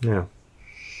 Yeah.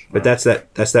 But that's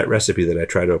that recipe that I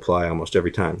try to apply almost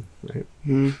every time. Right?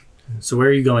 So where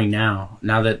are you going now?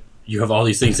 Now that you have all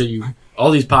these things all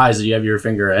these pies that you have your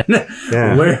finger in,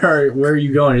 Yeah. where are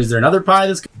you going? Is there another pie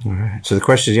that's? All right. So the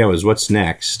question, was what's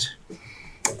next?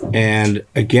 And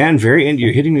again,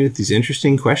 you're hitting me with these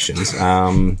interesting questions.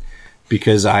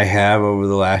 Because I have over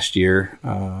the last year,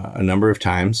 a number of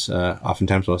times,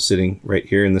 oftentimes while sitting right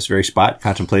here in this very spot,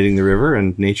 contemplating the river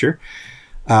and nature,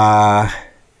 ask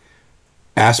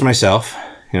myself,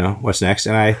 what's next?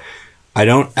 And I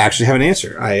don't actually have an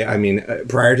answer. I mean,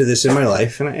 prior to this in my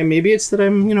life, and maybe it's that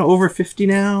I'm, over 50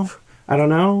 now. I don't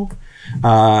know.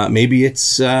 Maybe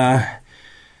it's, a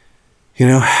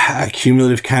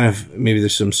cumulative kind of, maybe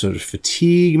there's some sort of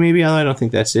fatigue, maybe. I don't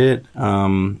think that's it.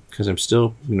 Because I'm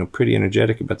still, pretty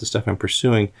energetic about the stuff I'm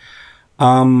pursuing.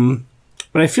 But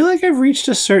I feel like I've reached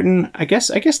a certain, I guess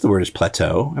the word is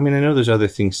plateau. I mean, I know there's other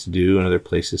things to do and other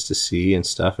places to see and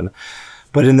stuff.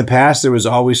 But in the past, there was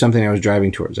always something I was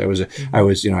driving towards. I've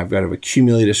got to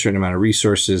accumulate a certain amount of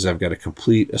resources. I've got to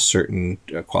complete a certain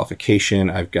qualification.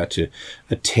 I've got to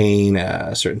attain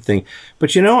a certain thing.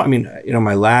 But,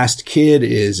 my last kid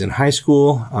is in high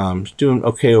school. He's doing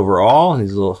okay overall.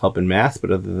 He's a little help in math.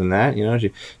 But other than that,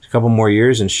 a couple more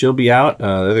years and she'll be out. The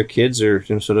other kids are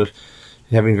sort of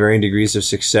having varying degrees of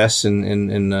success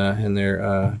in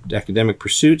their academic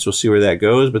pursuits. We'll see where that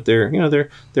goes. But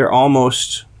they're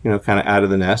almost kind of out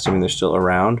of the nest. I mean, they're still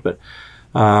around, but,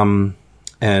 obviously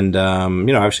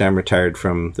I'm retired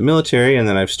from the military, and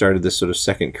then I've started this sort of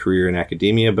second career in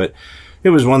academia, but it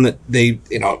was one that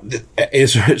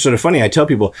it's sort of funny. I tell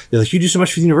people, they're like, you do so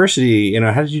much for the university,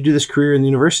 how did you do this career in the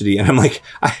university? And I'm like,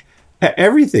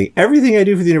 everything I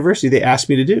do for the university, they ask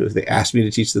me to do. They ask me to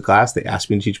teach the class. They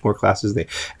ask me to teach more classes. They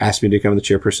ask me to become the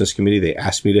chairperson of this committee. They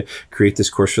ask me to create this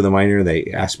course for the minor. They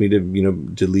ask me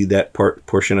to, to lead that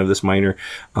portion of this minor.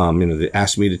 They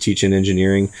ask me to teach in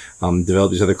engineering, develop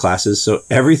these other classes. So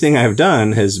everything I've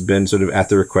done has been sort of at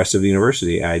the request of the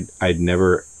university. I'd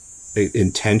never had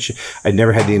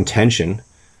the intention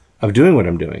of doing what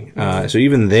I'm doing. So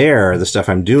even there, the stuff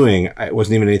I'm doing, it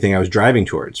wasn't even anything I was driving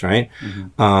towards, right?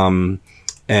 Mm-hmm.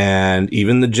 And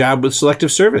even the job with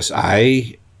selective service,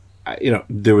 there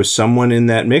was someone in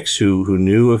that mix who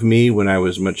knew of me when I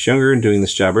was much younger and doing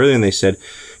this job earlier, and they said,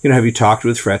 have you talked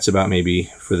with Fretz about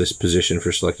maybe for this position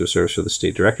for selective service for the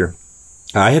state director?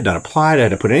 I had not applied. I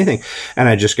had to put anything. And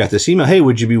I just got this email. Hey,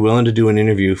 would you be willing to do an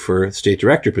interview for the state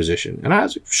director position? And I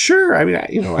was like, sure. I mean,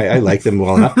 I like them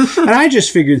well enough. And I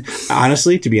just figured,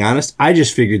 honestly, to be honest,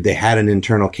 they had an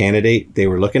internal candidate they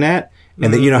were looking at.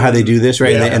 And you know how they do this,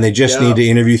 right? Yeah. And they just need to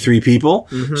interview 3 people.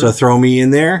 Mm-hmm. So throw me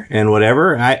in there and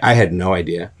whatever. I had no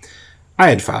idea. I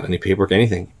hadn't filed any paperwork,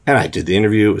 anything. And I did the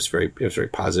interview. It was very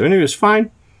positive interview. It was fine.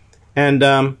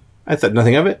 And, I thought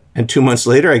nothing of it. And 2 months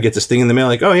later, I get this thing in the mail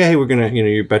like, oh, yeah, hey, we're going to,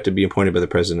 you're about to be appointed by the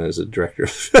president as a director.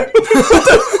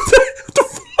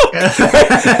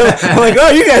 I'm like,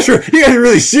 oh, you guys are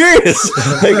really serious.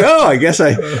 Like, oh, I guess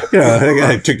I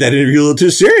took that interview a little too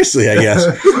seriously, I guess.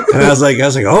 And I was like,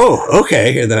 oh,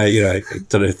 okay. And then I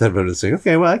thought about it, saying,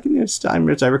 okay, well, I can. As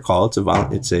I recall, it's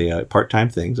a part-time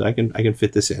thing, so I can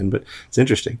fit this in. But it's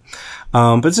interesting.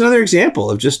 But it's another example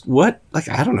of just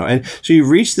I don't know. And so you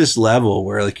reach this level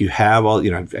where you have all,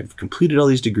 I've completed all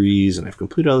these degrees and I've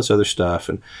completed all this other stuff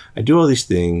and I do all these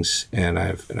things and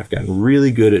I've gotten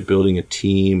really good at building a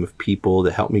team of people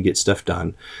that help me get stuff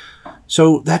done.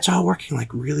 So that's all working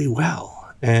really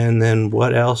well. And then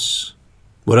what else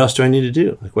do I need to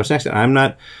do? What's next? I'm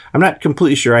not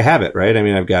completely sure I have it, right? I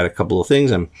mean, I've got a couple of things.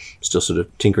 I'm still sort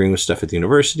of tinkering with stuff at the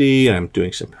university and I'm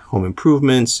doing some home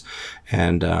improvements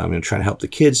and I'm going to try to help the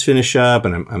kids finish up.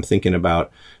 And I'm thinking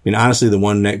about, honestly, the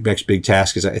one next big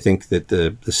task is I think that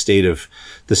the state of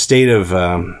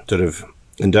sort of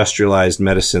industrialized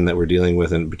medicine that we're dealing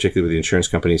with, and particularly with the insurance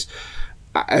companies,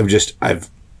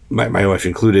 my wife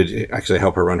included, actually I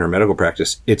help her run her medical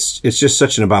practice. It's just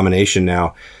such an abomination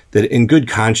now that in good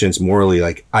conscience, morally,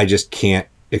 I just can't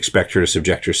expect her to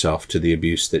subject herself to the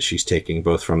abuse that she's taking,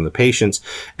 both from the patients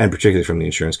and particularly from the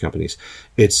insurance companies.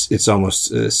 It's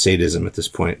almost sadism at this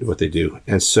point, what they do.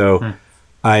 And so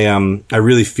I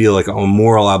really feel like a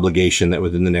moral obligation that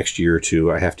within the next year or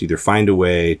two, I have to either find a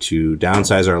way to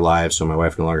downsize our lives so my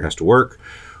wife no longer has to work,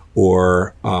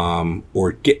 or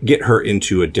get her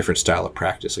into a different style of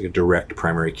practice, like a direct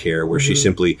primary care where she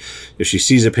simply, if she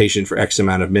sees a patient for X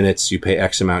amount of minutes, you pay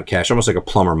X amount cash, almost like a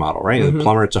plumber model, right? Mm-hmm. The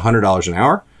plumber, it's $100 an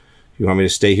hour. You want me to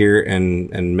stay here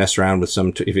and mess around with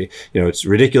some, if it's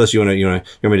ridiculous. You want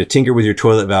me to tinker with your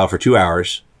toilet valve for 2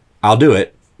 hours. I'll do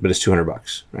it. but it's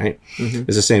 $200, right?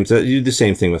 It's the same. So you do the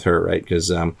same thing with her, right?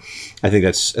 Because I think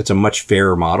that's a much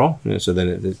fairer model. So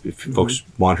then, if folks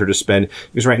want her to spend,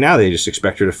 because right now they just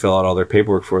expect her to fill out all their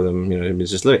paperwork for them.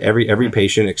 It's just every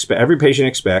patient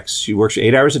expects she works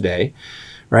 8 hours a day,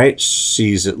 right?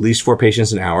 Sees at least 4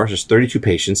 patients an hour. There's 32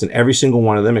 patients, and every single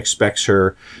one of them expects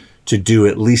her to do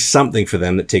at least something for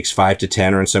them that takes 5 to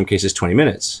 10, or in some cases 20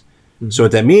 minutes. So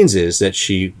what that means is that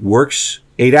she works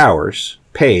 8 hours,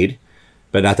 paid,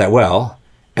 but not that well,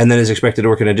 and then is expected to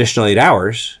work an additional 8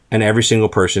 hours, and every single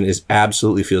person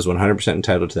absolutely feels 100%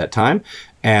 entitled to that time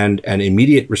and an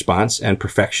immediate response and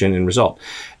perfection in result.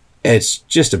 It's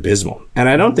just abysmal. And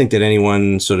I don't think that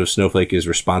anyone sort of snowflake is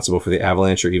responsible for the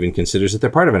avalanche or even considers that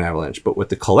they're part of an avalanche. But what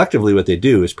they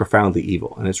do is profoundly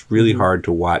evil. And it's really hard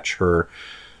to watch her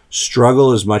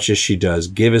struggle as much as she does,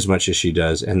 give as much as she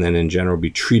does, and then in general be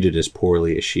treated as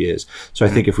poorly as she is. So I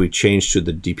think if we change to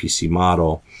the DPC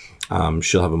model,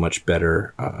 she'll have a much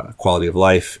better quality of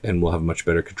life, and we'll have much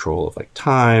better control of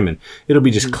time, and it'll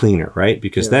be just cleaner, right?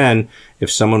 Because then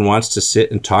if someone wants to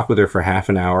sit and talk with her for half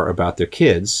an hour about their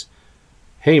kids,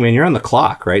 hey man, you're on the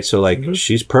clock, right? So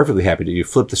she's perfectly happy to, you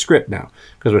flip the script now.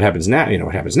 Because what happens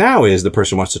now is the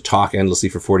person wants to talk endlessly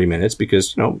for 40 minutes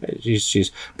because,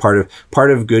 she's part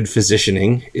of good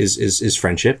physicianing is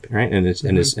friendship, right? And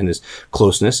is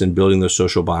closeness and building those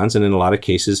social bonds. And in a lot of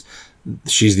cases,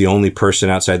 she's the only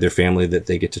person outside their family that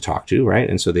they get to talk to, right?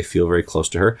 And so they feel very close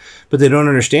to her, but they don't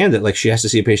understand that she has to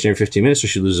see a patient every 15 minutes or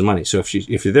she loses money. So if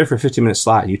you're there for a 15-minute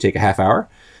slot and you take a half hour,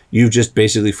 you've just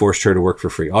basically forced her to work for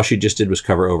free. All she just did was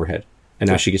cover overhead, and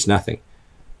now she gets nothing.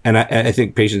 And I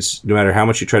think patients, no matter how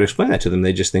much you try to explain that to them,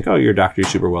 they just think, oh, you're a doctor, you're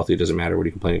super wealthy, it doesn't matter, what are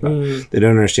you complaining about? They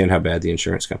don't understand how bad the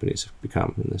insurance companies have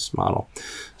become in this model.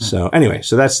 So anyway,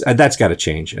 so that's got to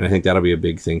change, and I think that'll be a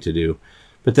big thing to do.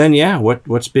 But then,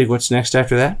 what's big? What's next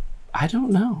after that? I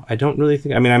don't know. I don't really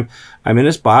think. I mean, I'm in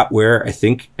a spot where I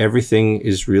think everything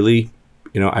is really,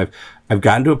 I've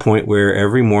gotten to a point where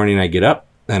every morning I get up,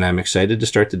 and I'm excited to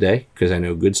start the day because I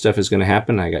know good stuff is going to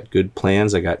happen. I got good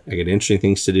plans. I got interesting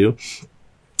things to do.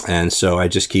 And so I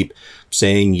just keep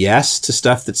saying yes to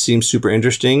stuff that seems super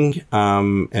interesting,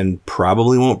 and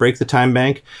probably won't break the time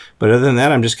bank. But other than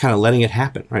that, I'm just kind of letting it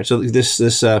happen, right? So this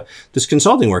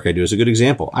consulting work I do is a good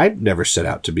example. I never set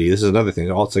out to be, this is another thing,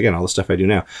 all the stuff I do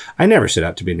now. I never set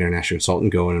out to be an international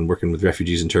consultant going and working with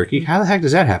refugees in Turkey. How the heck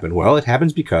does that happen? Well, it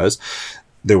happens because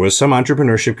there was some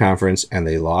entrepreneurship conference and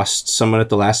they lost someone at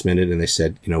the last minute and they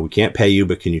said, we can't pay you,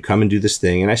 but can you come and do this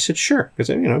thing? And I said, sure. Because,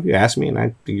 if you ask me and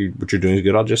I think what you're doing is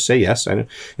good, I'll just say yes. I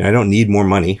don't need more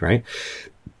money, right?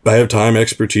 I have time,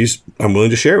 expertise. I'm willing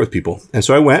to share it with people. And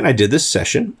so I went and I did this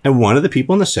session. And one of the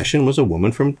people in the session was a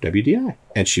woman from WDI.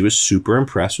 And she was super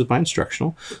impressed with my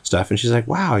instructional stuff. And she's like,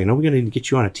 wow, we're going to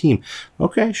get you on a team.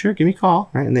 Okay, sure. Give me a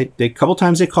call. Right. And they a couple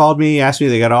times they called me, asked me,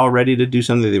 they got all ready to do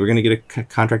something. They were going to get a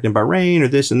contract in Bahrain or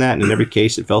this and that. And in every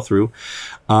case, it fell through.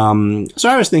 So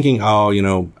I was thinking,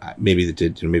 maybe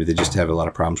they just have a lot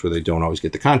of problems where they don't always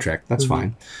get the contract. That's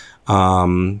fine.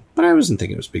 But I wasn't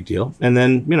thinking it was a big deal. And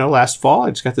then, last fall,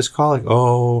 I just got this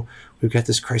call we've got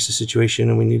this crisis situation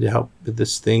and we need to help with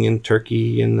this thing in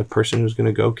Turkey and the person who's going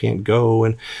to go can't go.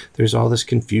 And there's all this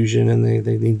confusion and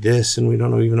they need this and we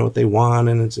don't even know what they want.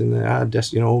 And it's in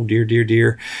the, oh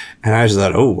dear. And I just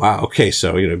thought, oh, wow. Okay.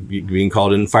 So, being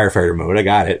called in firefighter mode, I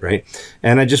got it. Right.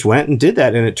 And I just went and did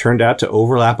that. And it turned out to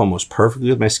overlap almost perfectly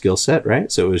with my skill set.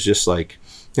 Right. So it was just like,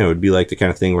 it would be like the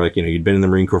kind of thing where you'd been in the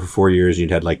Marine Corps for 4 years, and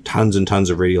you'd had tons and tons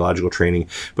of radiological training,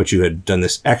 but you had done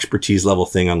this expertise level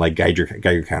thing on Geiger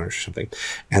counters or something.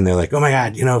 And they're like, oh my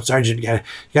God, Sergeant, you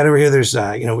got over here. There's,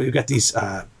 we've got these,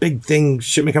 big thing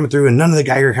shipment coming through and none of the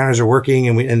Geiger counters are working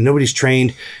and nobody's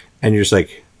trained. And you're just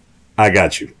like, I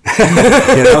got you,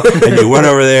 and you went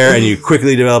over there and you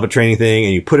quickly develop a training thing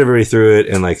and you put everybody through it.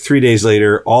 And 3 days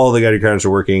later, all the Geiger counters are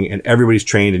working and everybody's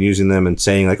trained and using them and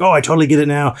saying oh, I totally get it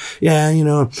now. Yeah.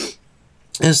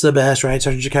 It's the best, right?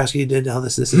 Sergeant Jakowski did all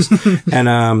this.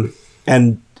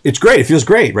 And it's great. It feels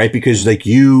great, right? Because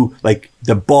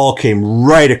the ball came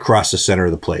right across the center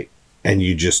of the plate and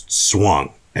you just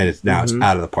swung and it's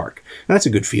out of the park. And that's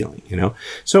a good feeling,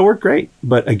 So it worked great.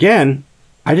 But again,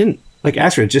 I didn't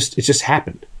ask for it. It just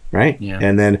happened. Right. Yeah.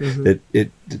 And then the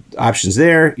options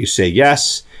there, you say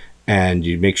yes, and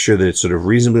you make sure that it's sort of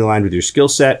reasonably aligned with your skill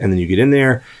set. And then you get in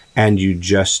there and you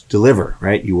just deliver,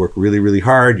 right? You work really, really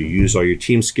hard. You use all your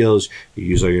team skills. You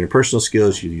use all your interpersonal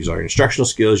skills. You use all your instructional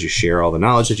skills. You share all the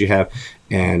knowledge that you have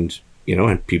and,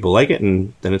 and people like it.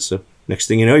 And then it's the next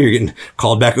thing you know, you're getting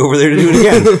called back over there to do it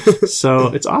again.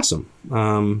 So it's awesome.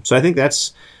 So I think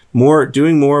that's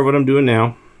doing more of what I'm doing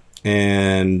now.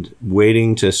 and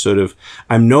waiting to sort of,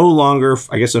 I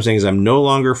guess what I'm saying is I'm no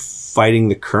longer fighting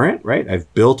the current, right?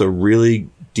 I've built a really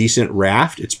decent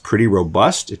raft. It's pretty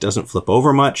robust. It doesn't flip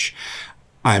over much.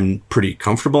 I'm pretty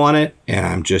comfortable on it, and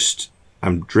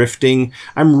I'm drifting.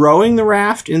 I'm rowing the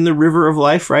raft in the river of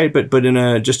life, right? But in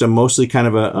a mostly kind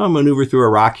of a maneuver through a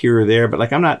rock here or there. But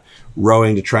like, I'm not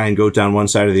rowing to try and go down one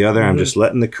side or the other. I'm just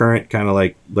letting the current kind of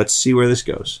like, let's see where this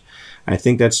goes. I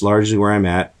think that's largely where I'm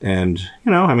at. And,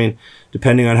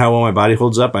 depending on how well my body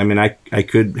holds up, I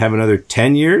could have another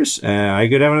 10 years. I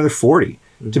could have another 40.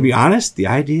 To be honest, the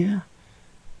idea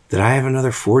that I have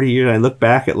another 40 years, I look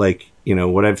back at like,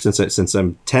 what I've since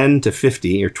I'm 10 to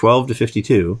 50 or 12 to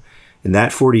 52, in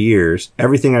that 40 years,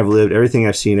 everything I've lived, everything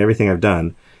I've seen, everything I've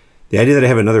done, the idea that I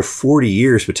have another 40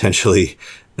 years potentially,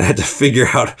 I had to figure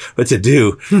out what to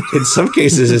do. In some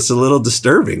cases, it's a little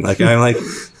disturbing. Like, I'm like,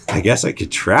 I guess I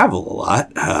could travel a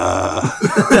lot. What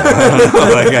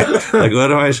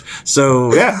am I?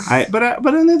 So yeah, but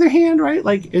on the other hand, right?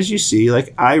 Like, as you see,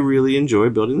 like, I really enjoy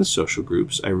building the social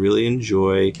groups. I really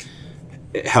enjoy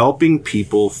helping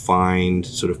people find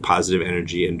sort of positive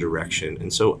energy and direction.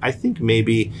 And so I think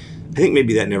maybe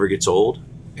that never gets old.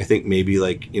 I think maybe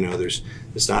like,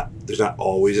 there's not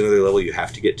always another level you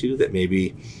have to get to, that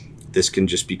maybe this can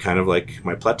just be kind of like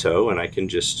my plateau, and I can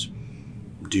just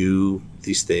do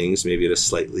these things maybe at a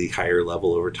slightly higher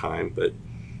level over time. But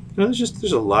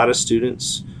there's a lot of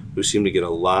students who seem to get a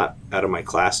lot out of my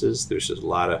classes. There's just a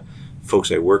lot of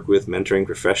folks I work with mentoring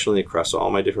professionally across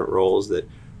all my different roles that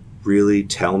really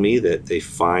tell me that they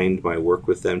find my work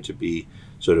with them to be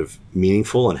sort of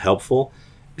meaningful and helpful.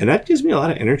 And that gives me a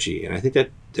lot of energy. And I think that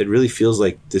really feels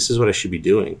like this is what I should be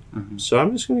doing. Mm-hmm. So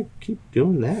I'm just going to keep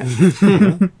doing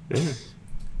that. Yeah.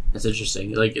 That's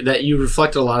interesting. Like, that you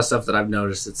reflect a lot of stuff that I've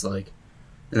noticed. It's like,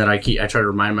 and that I try to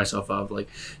remind myself of, like,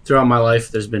 throughout my life,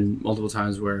 there's been multiple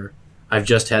times where I've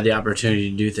just had the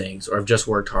opportunity to do things, or I've just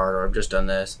worked hard, or I've just done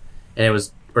this,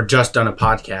 or just done a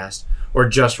podcast, or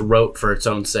just wrote for its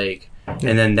own sake.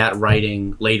 And then that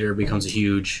writing later becomes a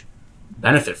huge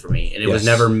benefit for me. And it was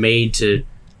never made to,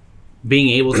 being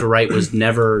able to write was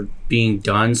never being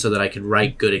done so that I could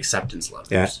write good acceptance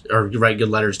letters or write good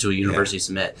letters to a university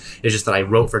submit. It's just that I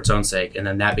wrote for its own sake, and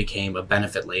then that became a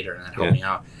benefit later, and that helped me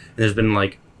out. And there's been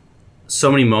like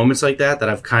so many moments like that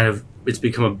I've it's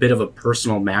become a bit of a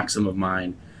personal maxim of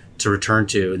mine to return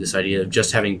to, this idea of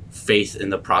just having faith in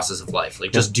the process of life.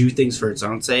 Like, just do things for its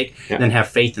own sake, and then have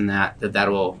faith in that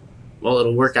will,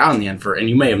 it'll work out in the end and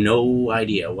you may have no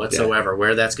idea whatsoever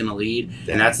where that's going to lead.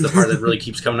 And that's the part that really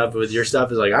keeps coming up with your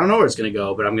stuff, is like, I don't know where it's going to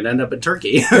go, but I'm going to end up in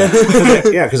Turkey.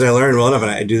 Because I learned well enough,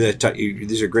 and I do that.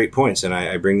 These are great points, and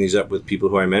I bring these up with people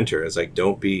who I mentor. It's like,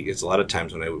 it's a lot of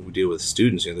times when I deal with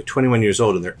students, they're 21 years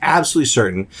old and they're absolutely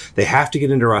certain they have to get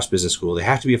into Ross Business School, they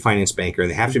have to be a finance banker, and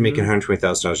they have to be making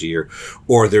 $120,000 a year,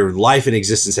 or their life and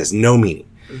existence has no meaning.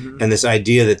 And this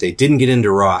idea that they didn't get into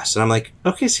Ross. And I'm like,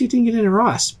 okay, so you didn't get into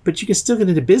Ross, but you can still get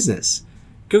into business.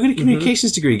 Go get a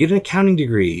communications degree, get an accounting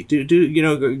degree,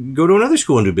 go to another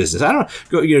school and do business. I don't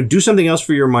know, do something else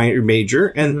for your major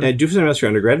and do something else for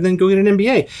your undergrad, and then go get an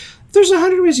MBA. There's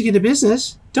 100 ways to get into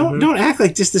business. Don't act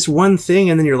like just this one thing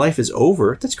and then your life is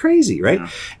over. That's crazy, right? Yeah.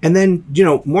 And then,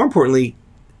 more importantly,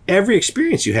 every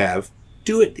experience you have,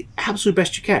 do it the absolute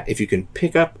best you can. If you can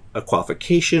pick up a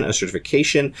qualification, a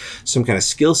certification, some kind of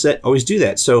skill set, always do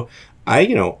that. So I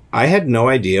had no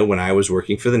idea when I was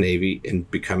working for the Navy and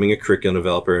becoming a curriculum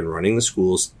developer and running the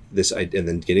schools, and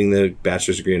then getting the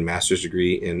bachelor's degree and master's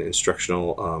degree in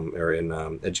instructional or in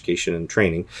education and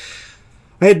training.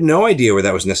 I had no idea where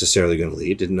that was necessarily going to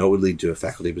lead. Didn't know it would lead to a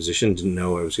faculty position. Didn't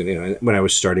know I was going to, when I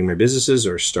was starting my businesses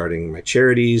or starting my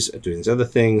charities, doing these other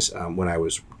things, when I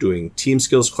was doing team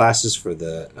skills classes for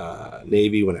the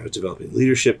Navy, when I was developing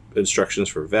leadership instructions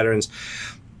for veterans.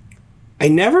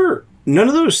 None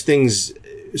of those things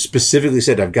specifically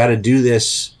said, I've got to do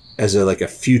this as a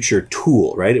future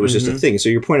tool, right? It was just a thing. So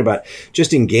your point about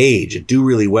just engage, do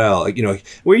really well,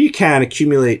 where you can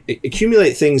accumulate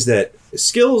things that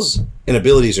skills and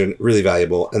abilities are really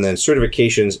valuable, and then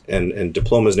certifications and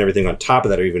diplomas and everything on top of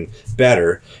that are even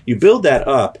better. You build that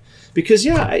up because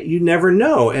you never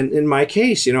know. And in my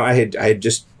case, I had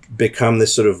just become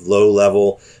this sort of low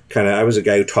level kind of, I was a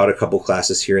guy who taught a couple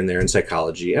classes here and there in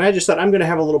psychology. And I just thought, I'm going to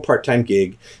have a little part-time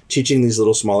gig teaching these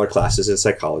little smaller classes in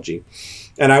psychology.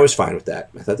 And I was fine with that.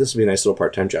 I thought this would be a nice little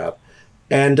part-time job.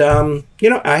 And,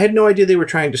 I had no idea they were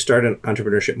trying to start an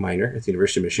entrepreneurship minor at the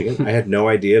University of Michigan. I had no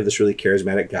idea of this really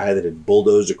charismatic guy that had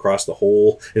bulldozed across the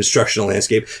whole instructional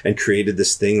landscape and created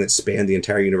this thing that spanned the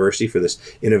entire university for this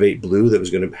Innovate Blue that was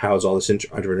going to house all this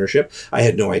entrepreneurship. I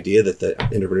had no idea that the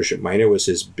entrepreneurship minor was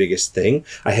his biggest thing.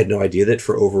 I had no idea that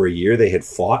for over a year they had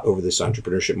fought over this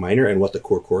entrepreneurship minor and what the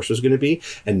core course was going to be,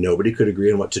 and nobody could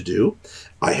agree on what to do.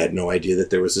 I had no idea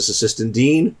that there was this assistant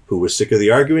dean who was sick of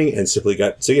the arguing and simply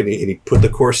got sick, and he put the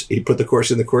course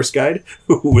in the course guide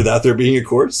without there being a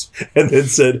course, and then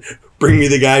said, bring me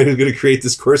the guy who's going to create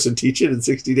this course and teach it in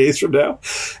 60 days from now.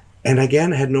 And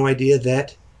again, I had no idea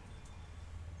that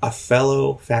a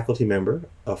fellow faculty member,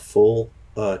 a full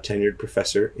tenured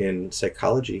professor in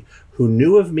psychology, who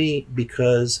knew of me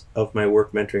because of my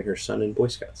work mentoring her son in Boy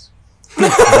Scouts.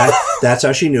 That's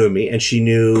how she knew of me. And she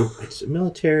knew I did some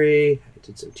military, I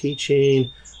did some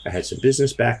teaching, I had some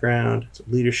business background, some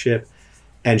leadership.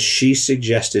 And she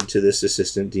suggested to this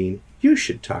assistant dean, you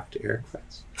should talk to Eric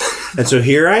Fretz. And so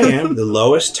here I am, the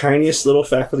lowest, tiniest little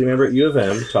faculty member at U of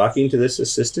M, talking to this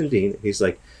assistant dean. He's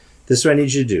like, this is what I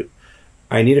need you to do.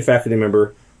 I need a faculty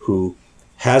member who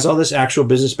has all this actual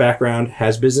business background,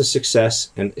 has business success,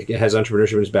 and has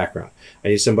entrepreneurship in his background. I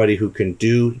need somebody who can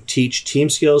teach team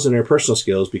skills and interpersonal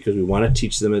skills, because we want to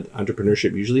teach them that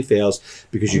entrepreneurship usually fails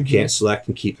because you can't select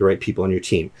and keep the right people on your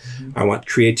team. I want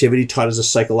creativity taught as a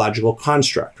psychological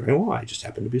construct, right? Well, I just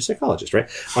happen to be a psychologist, right?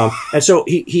 And so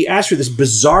he asked for this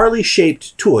bizarrely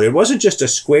shaped tool. It wasn't just a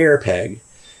square peg.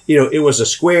 It was a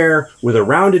square with a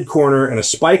rounded corner and a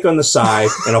spike on the side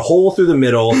and a hole through the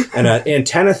middle and an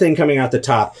antenna thing coming out the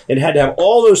top. It had to have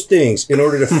all those things in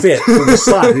order to fit through the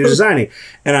slot he was designing.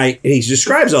 And he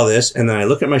describes all this, and then I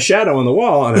look at my shadow on the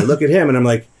wall, and I look at him, and I'm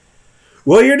like,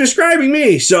 well, you're describing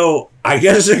me, so I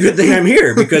guess it's a good thing I'm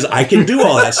here, because I can do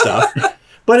all that stuff.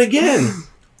 But again,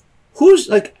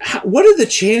 what are the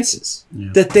chances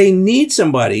that they need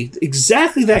somebody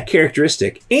exactly that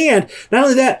characteristic? And not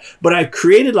only that, but I've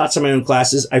created lots of my own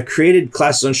classes. I've created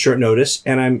classes on short notice,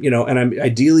 and I'm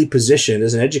ideally positioned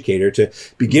as an educator to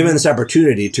be given this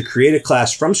opportunity to create a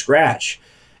class from scratch.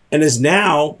 And is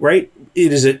now, right,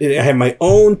 I have my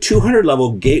own 200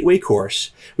 level gateway course,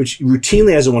 which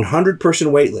routinely has a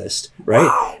 100-person wait list, right?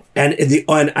 Wow. And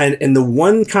the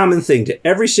one common thing to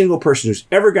every single person who's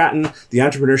ever gotten the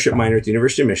entrepreneurship minor at the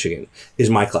University of Michigan is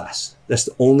my class. That's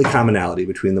the only commonality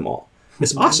between them all.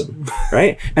 It's awesome,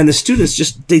 right? And the students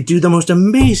they do the most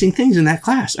amazing things in that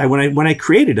class. When I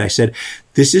created, I said,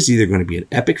 this is either going to be an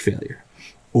epic failure,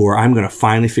 or I'm going to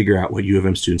finally figure out what U of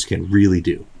M students can really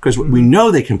do. Because we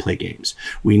know they can play games.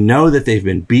 We know that they've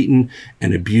been beaten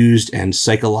and abused and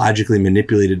psychologically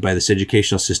manipulated by this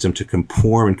educational system to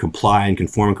conform and comply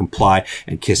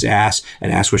and kiss ass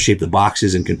and ask what shape the box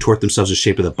is and contort themselves the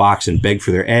shape of the box and beg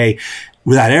for their A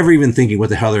without ever even thinking what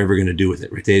the hell they're ever going to do with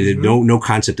it, right? They no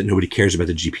concept that nobody cares about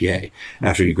the GPA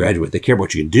after you graduate. They care about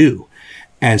what you can do.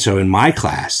 And so in my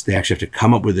class, they actually have to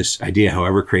come up with this idea,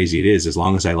 however crazy it is. As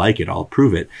long as I like it, I'll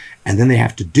approve it. And then they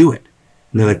have to do it.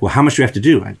 And they're like, well, how much do we have to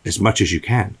do? As much as you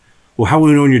can. Well, how will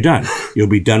we know when you're done? You'll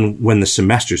be done when the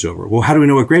semester's over. Well, how do we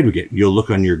know what grade we get? You'll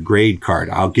look on your grade card.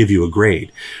 I'll give you a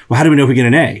grade. Well, how do we know if we get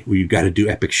an A? Well, you've got to do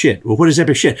epic shit. Well, what is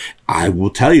epic shit? I will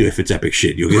tell you if it's epic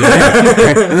shit. You'll get an A.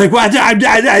 Right? I'm like, well,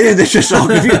 that's just all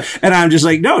confused. And I'm just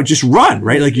like, no, just run,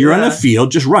 right? Like you're on the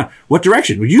field, just run. What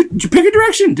direction? Well, you pick a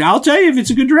direction. I'll tell you if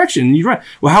it's a good direction. And you run.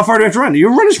 Well, how far do I have to run? You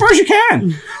run as far as you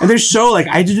can. And they're so I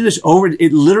had to do this over.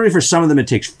 It literally for some of them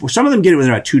get it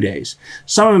within about 2 days.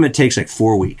 Some of them it takes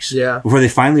 4 weeks. Yeah. Before they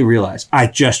finally realize, I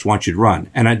just want you to run.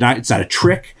 And it's not a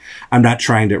trick. I'm not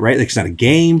trying to, right? Like it's not a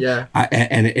game. Yeah.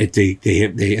 And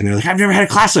they're like, I've never had a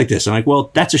class like this. I'm like,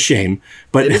 well, that's a shame.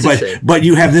 But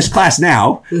you have this class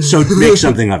now, so make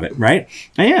something of it, right?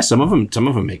 And yeah, some of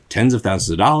them make tens of thousands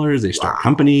of dollars. They start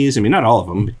companies. I mean, not all of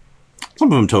them.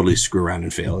 Some of them totally screw around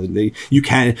and fail.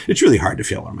 It's really hard to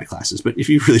fail one of my classes, but if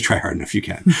you really try hard enough, you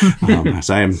can.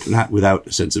 So I am not without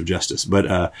a sense of justice, but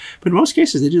in most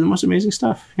cases, they do the most amazing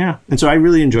stuff. Yeah. And so I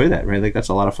really enjoy that, right? Like that's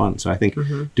a lot of fun. So I think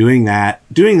doing that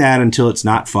until it's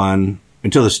not fun,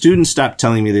 until the students stop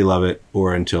telling me they love it,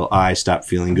 or until I stop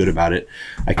feeling good about it,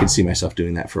 I can see myself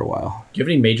doing that for a while. Do you have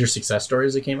any major success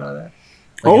stories that came out of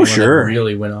that? Sure. That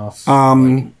really went off.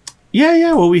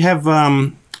 Yeah. Well, we have,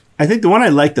 I think the one I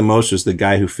liked the most was the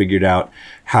guy who figured out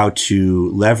how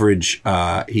to leverage.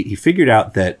 He figured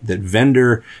out that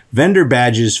vendor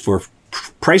badges for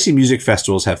pricey music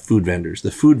festivals have food vendors.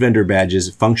 The food vendor badges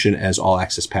function as all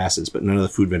access passes, but none of the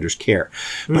food vendors care.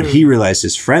 But he realized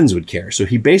his friends would care. So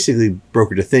he basically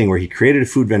brokered a thing where he created a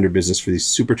food vendor business for these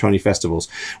Super Tony festivals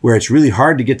where it's really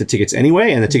hard to get the tickets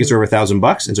anyway. And the tickets are over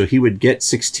 $1,000. And so he would get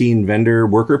 16 vendor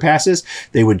worker passes.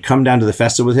 They would come down to the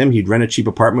festival with him. He'd rent a cheap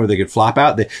apartment where they could flop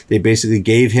out. They basically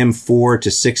gave him 4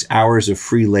 to 6 hours of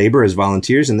free labor as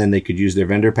volunteers. And then they could use their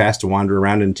vendor pass to wander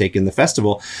around and take in the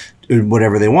festival,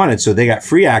 whatever they wanted. So they got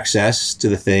free access to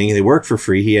the thing. They worked for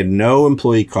free. He had no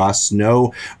employee costs,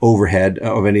 no overhead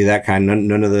of any of that kind,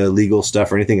 none of the legal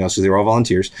stuff or anything else, because they were all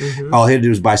volunteers. All he had to do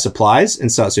was buy supplies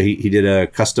and sell. So he did a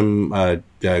custom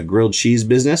grilled cheese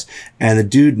business, and the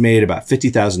dude made about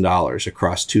 $50,000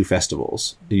 across 2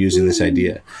 festivals using this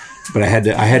idea. But I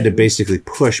had to basically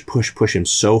push him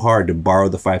so hard to borrow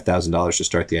the $5,000 to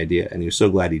start the idea, and he was so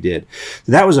glad he did.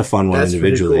 So that was a fun one. That's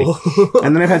individually. Cool.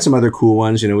 And then I've had some other cool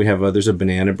ones. We have there's a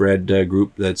banana bread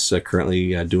group that's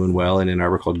currently doing well in Ann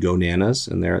Arbor called Go Nanas,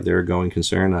 and they're a going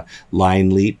concern. Line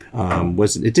Leap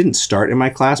it didn't start in my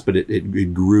class, but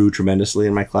it grew tremendously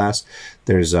in my class.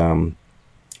 There's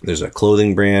a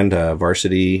clothing brand,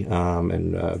 Varsity,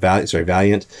 and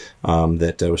Valiant,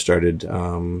 that was started,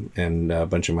 and a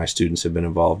bunch of my students have been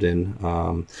involved in.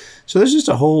 So there's just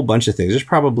a whole bunch of things. There's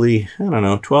probably, I don't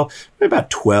know, about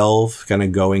 12 kind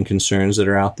of going concerns that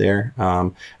are out there.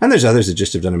 And there's others that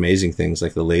just have done amazing things,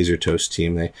 like the Laser Toast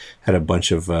team. They had a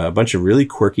bunch of really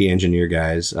quirky engineer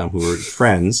guys who were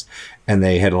friends, and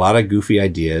they had a lot of goofy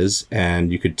ideas,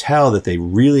 and you could tell that they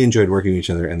really enjoyed working with each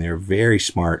other, and they were very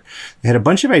smart. They had a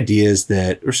bunch of ideas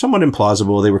that were somewhat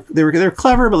implausible. They were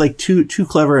clever, but like too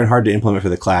clever and hard to implement for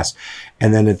the class.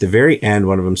 And then at the very end,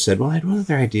 one of them said, well, I had one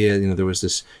other idea. There was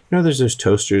this, there's those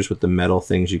toasters with the metal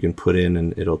things you can put in,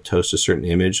 and it'll toast a certain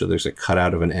image. So there's a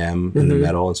cutout of an M in the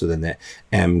metal, and so then the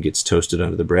M gets toasted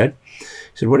under the bread. He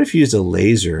said, what if you used a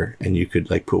laser and you could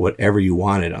put whatever you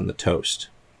wanted on the toast?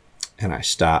 And I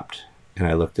stopped and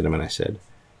I looked at him and I said,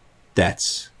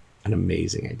 that's an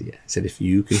amazing idea. I said, if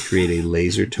you can create a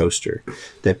laser toaster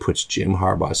that puts Jim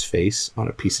Harbaugh's face on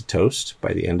a piece of toast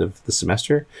by the end of the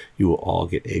semester, you will all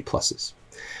get A+.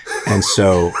 And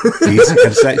so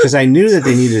because I knew that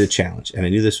they needed a challenge, and I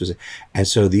knew this was, and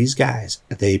so these guys,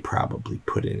 they probably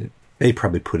put in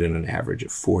an average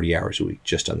of 40 hours a week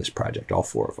just on this project, all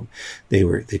 4 of them. They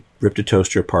ripped a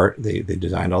toaster apart. They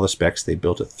designed all the specs. They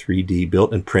built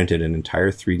and printed an entire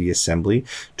 3D assembly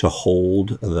to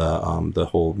hold the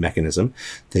whole mechanism.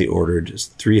 They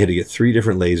had to get 3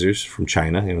 different lasers from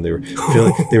China. They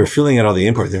were filling out all the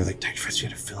import. They were like, Dr. Fretz, we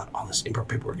had to fill out all this import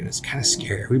paperwork, and it's kind of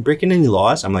scary. Are we breaking any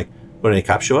laws? I'm like, what, any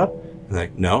cops show up? And they're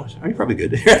like, no. Oh, you're probably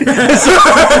good.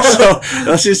 so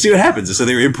let's just see what happens. And so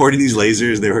they were importing these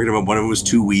lasers, and they were working about one of them was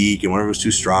too weak and one of them was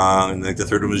too strong, and the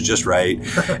third one was just right.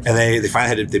 And they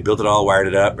finally they built it all, wired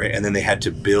it up, right? And then they had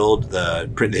to build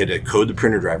the print. They had to code the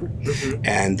printer driver,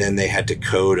 and then they had to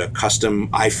code a custom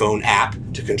iPhone app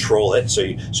to control it. So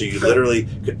you literally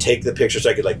could take the picture. So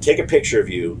I could take a picture of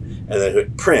you and then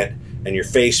hit print. And your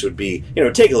face would be,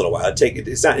 it'd take a little while.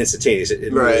 It's not instantaneous.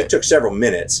 It took several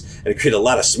minutes, and it created a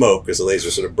lot of smoke because the laser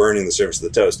was sort of burning the surface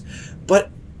of the toast.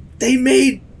 But they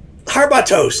made Harbaugh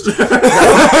toast,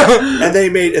 and then they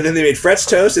made Fretz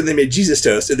toast, and they made Jesus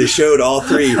toast, and they showed all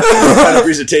 3 in the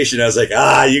presentation. I was like,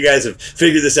 you guys have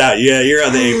figured this out. Yeah, you're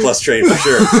on the A+ train for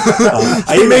sure.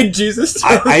 I made Jesus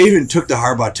toast. I even took the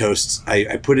Harbaugh toast.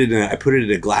 I put it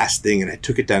in a glass thing, and I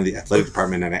took it down to the athletic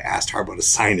department, and I asked Harbaugh to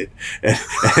sign it,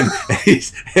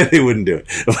 and they wouldn't do it.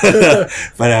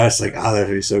 But I was like, that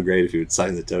would be so great if he would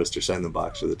sign the toast or sign the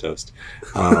box for the toast.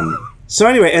 So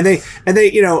anyway, and they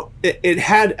it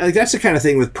had, that's the kind of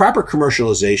thing with proper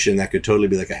commercialization that could totally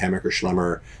be like a Hemmick or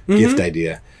Schlemmer gift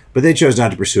idea. But they chose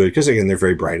not to pursue it because, again, they're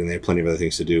very bright and they have plenty of other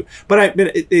things to do. But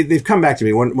they've come back to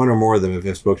me. One or more of them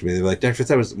have spoken to me. They're like, Dr. Fretz,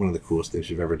 that was one of the coolest things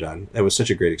we've ever done. That was such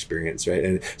a great experience, right?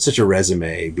 And such a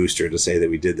resume booster to say that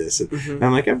we did this. And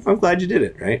I'm like, I'm glad you did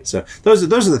it, right? So those are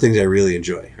the things I really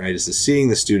enjoy, right? Is seeing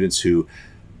the students who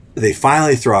they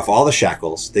finally throw off all the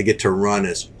shackles. They get to run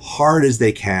as hard as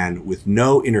they can with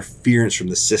no interference from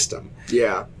the system.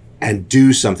 Yeah. And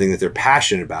do something that they're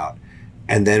passionate about.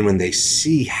 And then when they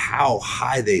see how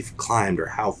high they've climbed or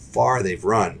how far they've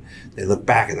run, they look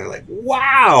back and they're like,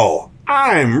 wow,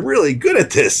 I'm really good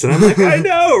at this. And I'm like, I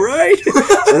know, right?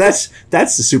 So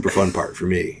that's the super fun part for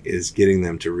me, is getting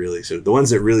them to really, so the ones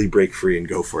that really break free and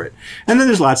go for it. And then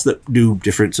there's lots that do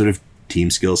different sort of team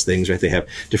skills things, right? They have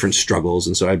different struggles.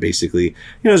 And so I basically,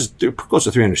 there's close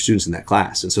to 300 students in that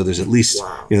class. And so there's at least,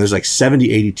 there's like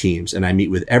 70, 80 teams. And I meet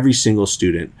with every single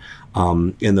student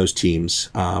in those teams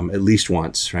at least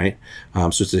once, right? So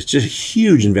it's just a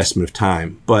huge investment of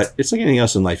time, but it's like anything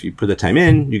else in life. You put the time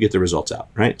in, you get the results out,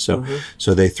 right? So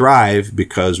so they thrive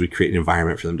because we create an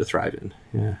environment for them to thrive in.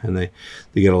 Yeah, and they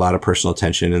get a lot of personal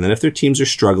attention. And then if their teams are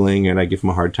struggling and I give them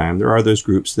a hard time, there are those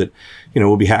groups that,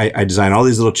 will be, I design all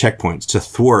these little checkpoints to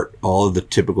thwart all of the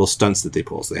typical stunts that they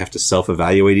pull. So they have to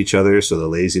self-evaluate each other. So the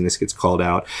laziness gets called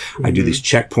out. I do these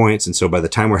checkpoints. And so by the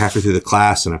time we're halfway through the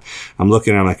class and I'm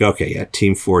looking, I'm like, okay, yeah,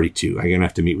 team 42, I'm going to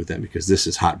have to meet with them because this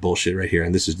is hot bullshit right here.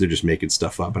 And they're just making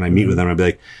stuff up. And I meet with them and I'd be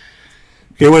like,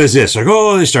 okay, what is this? Like,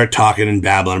 oh, they start talking and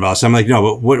babbling about something. I'm like, no,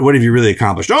 but what have you really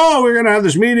accomplished? Oh, we're going to have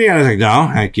this meeting. And I was like, no,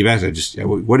 I keep asking,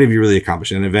 what have you really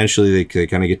accomplished? And eventually they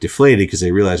kind of get deflated because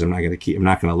they realize I'm not going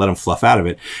to let them fluff out of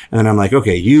it. And then I'm like,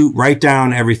 okay, you write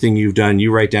down everything you've done.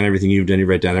 You write down everything you've done. You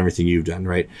write down everything you've done,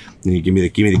 right? And you give me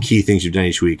the key things you've done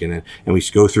each week. And we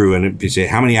go through and you say,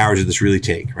 how many hours did this really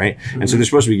take, right? And so they're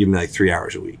supposed to be giving me like 3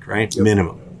 hours a week, right? Yep.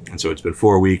 Minimum. And so it's been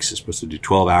 4 weeks. It's supposed to do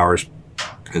 12 hours.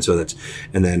 And so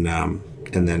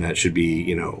and then that should be,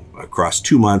 across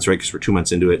 2 months, right? Because we're 2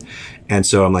 months into it. And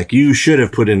so I'm like, you should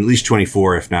have put in at least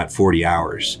 24, if not 40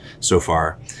 hours so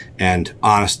far. And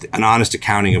an honest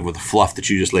accounting of the fluff that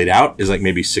you just laid out is like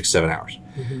maybe 6-7 hours.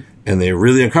 And they're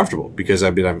really uncomfortable because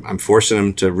I'm forcing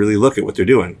them to really look at what they're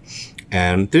doing.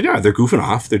 And they're goofing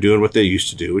off. They're doing what they used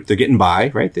to do. They're getting by,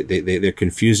 right? They're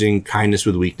confusing kindness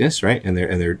with weakness, right? And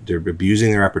they're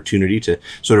abusing their opportunity to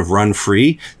sort of run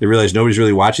free. They realize nobody's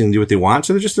really watching them do what they want,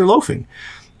 so they're loafing.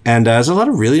 And there's a lot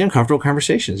of really uncomfortable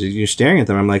conversations. You're staring at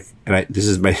them. I'm like, this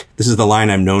is the line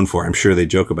I'm known for. I'm sure they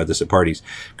joke about this at parties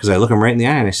because I look them right in the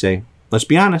eye and I say, let's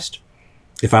be honest.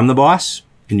 If I'm the boss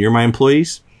and you're my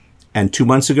employees, and 2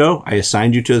 months ago, I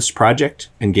assigned you to this project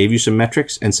and gave you some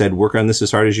metrics and said, work on this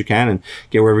as hard as you can and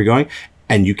get wherever you're going.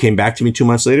 And you came back to me 2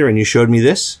 months later and you showed me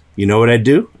this. You know what I'd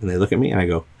do? And they look at me and I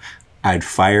go, I'd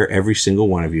fire every single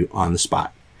one of you on the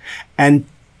spot. And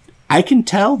I can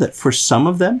tell that for some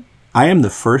of them, I am the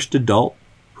first adult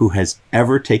who has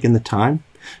ever taken the time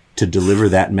to deliver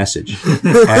that message.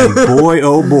 And boy,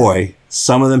 oh boy,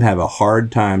 some of them have a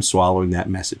hard time swallowing that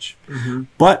message.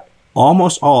 But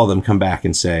almost all of them come back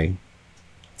and say,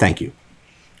 thank you.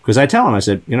 Because I tell them, I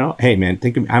said, hey man,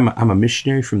 think of me, I'm a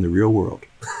missionary from the real world.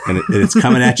 And it's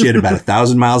coming at you at about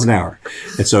 1,000 miles an hour.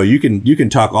 And so you can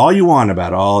talk all you want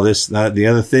about all this, the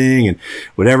other thing and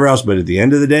whatever else. But at the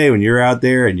end of the day, when you're out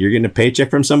there and you're getting a paycheck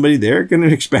from somebody, they're going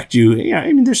to expect you.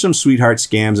 There's some sweetheart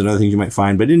scams and other things you might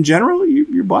find. But in general,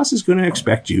 your boss is going to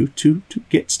expect you to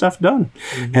get stuff done.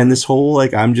 And this whole,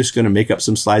 I'm just going to make up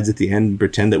some slides at the end and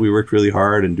pretend that we worked really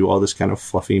hard and do all this kind of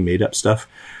fluffy made up stuff.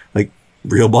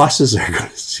 Real bosses are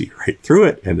going to see right through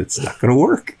it and it's not going to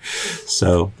work.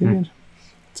 So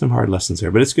some hard lessons there,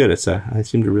 but it's good. I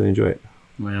seem to really enjoy it.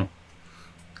 Wow.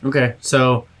 Okay.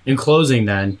 So in closing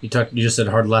then, you just said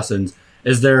hard lessons.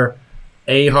 Is there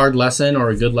a hard lesson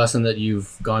or a good lesson that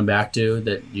you've gone back to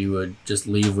that you would just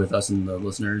leave with us and the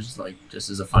listeners, just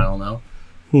as a final note?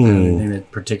 Anything that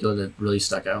particular that really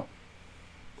stuck out?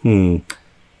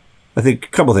 I think a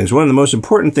couple things. One of the most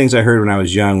important things I heard when I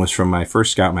was young was from my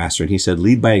first Scoutmaster, and he said,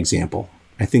 lead by example.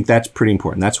 I think that's pretty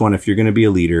important. That's one, if you're going to be a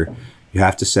leader, you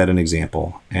have to set an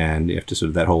example, and you have to sort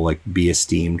of that whole, be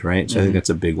esteemed, right? So I think that's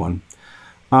a big one.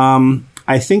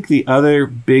 I think the other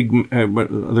big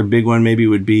one maybe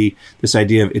would be this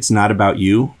idea of it's not about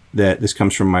you. That this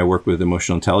comes from my work with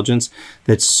emotional intelligence,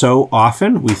 that so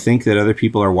often we think that other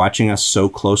people are watching us so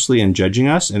closely and judging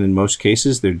us. And in most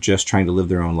cases, they're just trying to live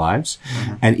their own lives.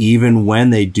 And even when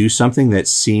they do something that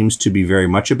seems to be very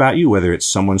much about you, whether it's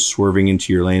someone swerving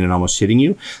into your lane and almost hitting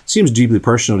you, seems deeply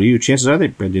personal to you, chances are they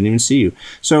didn't even see you.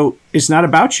 So it's not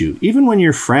about you. Even when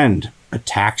your friend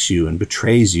attacks you and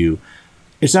betrays you,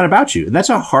 it's not about you. And that's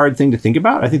a hard thing to think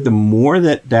about. I think the more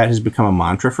that has become a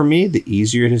mantra for me, the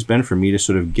easier it has been for me to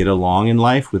sort of get along in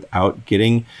life without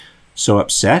getting so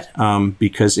upset.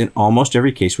 Because in almost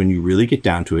every case, when you really get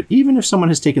down to it, even if someone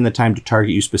has taken the time to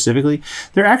target you specifically,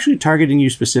 they're actually targeting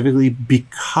you specifically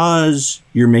because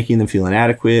you're making them feel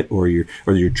inadequate or you're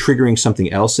triggering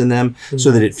something else in them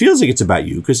so that it feels like it's about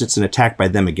you because it's an attack by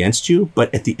them against you.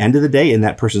 But at the end of the day, in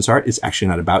that person's heart, it's actually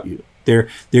not about you.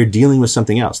 They're dealing with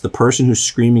something else. The person who's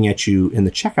screaming at you in the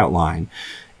checkout line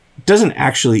doesn't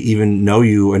actually even know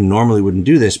you and normally wouldn't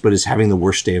do this, but is having the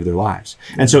worst day of their lives.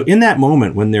 And so in that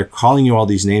moment, when they're calling you all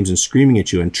these names and screaming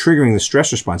at you and triggering the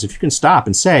stress response, if you can stop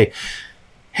and say,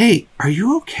 hey, are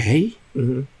you okay?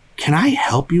 Can I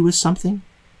help you with something?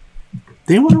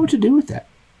 They won't know what to do with that.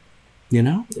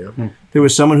 There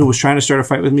was someone who was trying to start a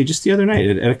fight with me just the other night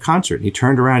at a concert. And he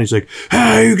turned around. He's like,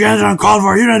 hey, you guys are uncalled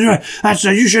for. You're not doing it.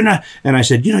 You shouldn't have. And I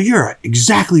said, you're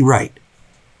exactly right.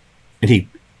 And he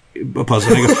a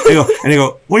puzzle. And I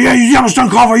go, well, yeah, you almost done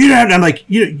golfer. You didn't. And I'm like,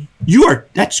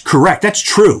 that's correct. That's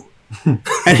true. And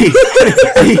he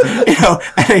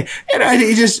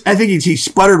I think he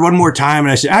sputtered one more time,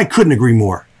 and I said, I couldn't agree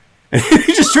more. And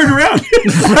he just turned around.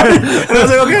 And I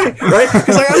was like, okay, right?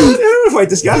 He's like, I don't want to fight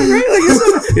this guy, right? Like,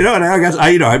 and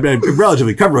I'm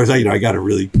relatively covered. I was like, I got a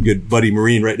really good buddy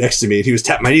Marine right next to me, and he was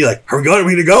tapping my knee like, are we going? Are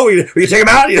we going to go? Are we going to take him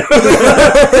out?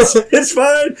 It's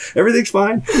fine. Everything's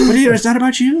fine. But, it's not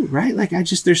about you, right? Like,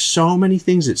 there's so many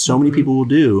things that so many people will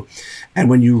do. And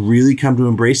when you really come to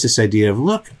embrace this idea of,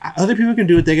 look, other people can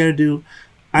do what they got to do.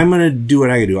 I'm going to do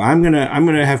what I can do. I'm going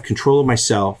to have control of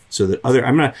myself so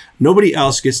that nobody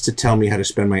else gets to tell me how to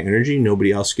spend my energy.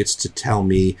 Nobody else gets to tell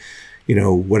me,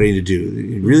 what I need to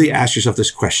do. Really ask yourself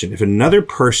this question. If another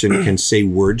person can say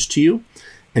words to you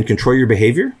and control your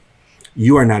behavior,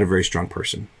 you are not a very strong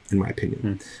person, in my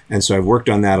opinion. And so I've worked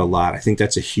on that a lot. I think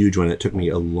that's a huge one that took me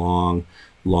a long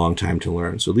time to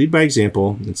learn. So lead by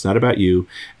example. It's not about you.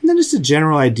 And then just a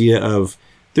general idea of,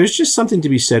 there's just something to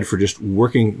be said for just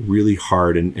working really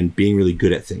hard and being really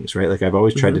good at things, right? Like I've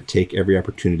always tried to take every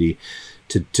opportunity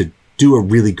to do a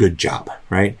really good job,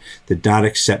 right? To not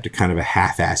accept a kind of a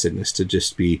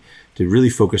half-assedness, to really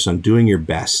focus on doing your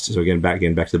best. So again, back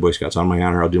to the Boy Scouts, on my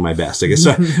honor, I'll do my best. I guess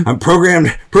I'm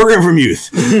programmed from youth.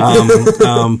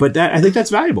 But I think that's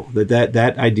valuable.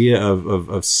 That idea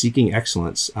of seeking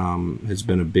excellence has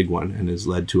been a big one and has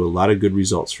led to a lot of good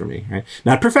results for me. Right?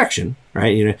 Not perfection,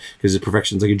 right? Because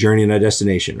perfection is like a journey and a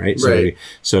destination, right? Right.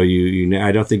 So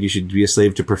I don't think you should be a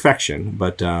slave to perfection,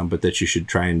 but that you should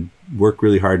try and work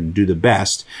really hard and do the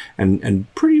best,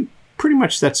 and pretty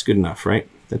much that's good enough, right?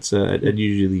 It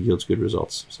usually yields good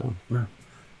results. So,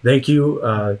 thank you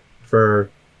for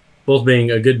both being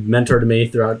a good mentor to me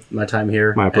throughout my time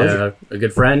here. My pleasure. A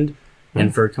good friend,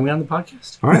 and for coming on the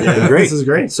podcast. All right, great. This is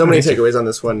great. So many takeaways on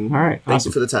this one. All right, thank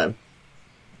you for the time.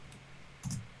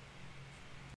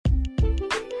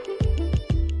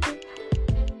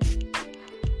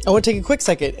 I want to take a quick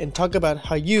second and talk about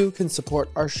how you can support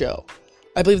our show.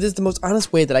 I believe this is the most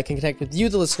honest way that I can connect with you,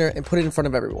 the listener, and put it in front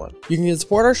of everyone. You can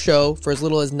support our show for as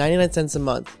little as 99 cents a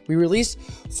month. We release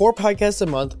 4 podcasts a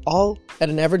month, all at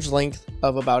an average length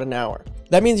of about an hour.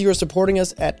 That means you are supporting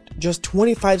us at just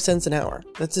 25 cents an hour.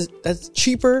 That's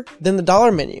cheaper than the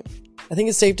dollar menu. I think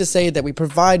it's safe to say that we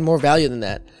provide more value than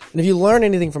that. And if you learn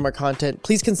anything from our content,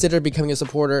 please consider becoming a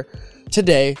supporter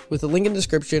today with the link in the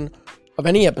description of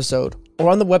any episode or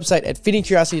on the website at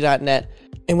feedingcuriosity.net.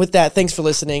 And with that, thanks for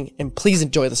listening, and please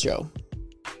enjoy the show.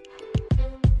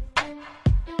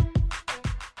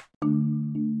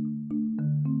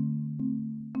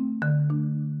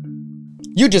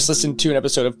 You just listened to an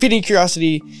episode of Feeding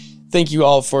Curiosity. Thank you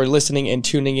all for listening and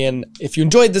tuning in. If you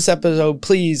enjoyed this episode,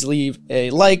 please leave a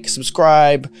like,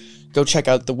 subscribe, go check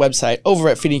out the website over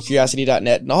at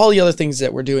feedingcuriosity.net and all the other things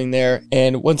that we're doing there.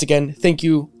 And once again, thank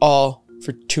you all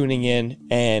for tuning in,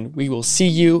 and we will see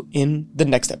you in the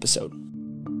next episode.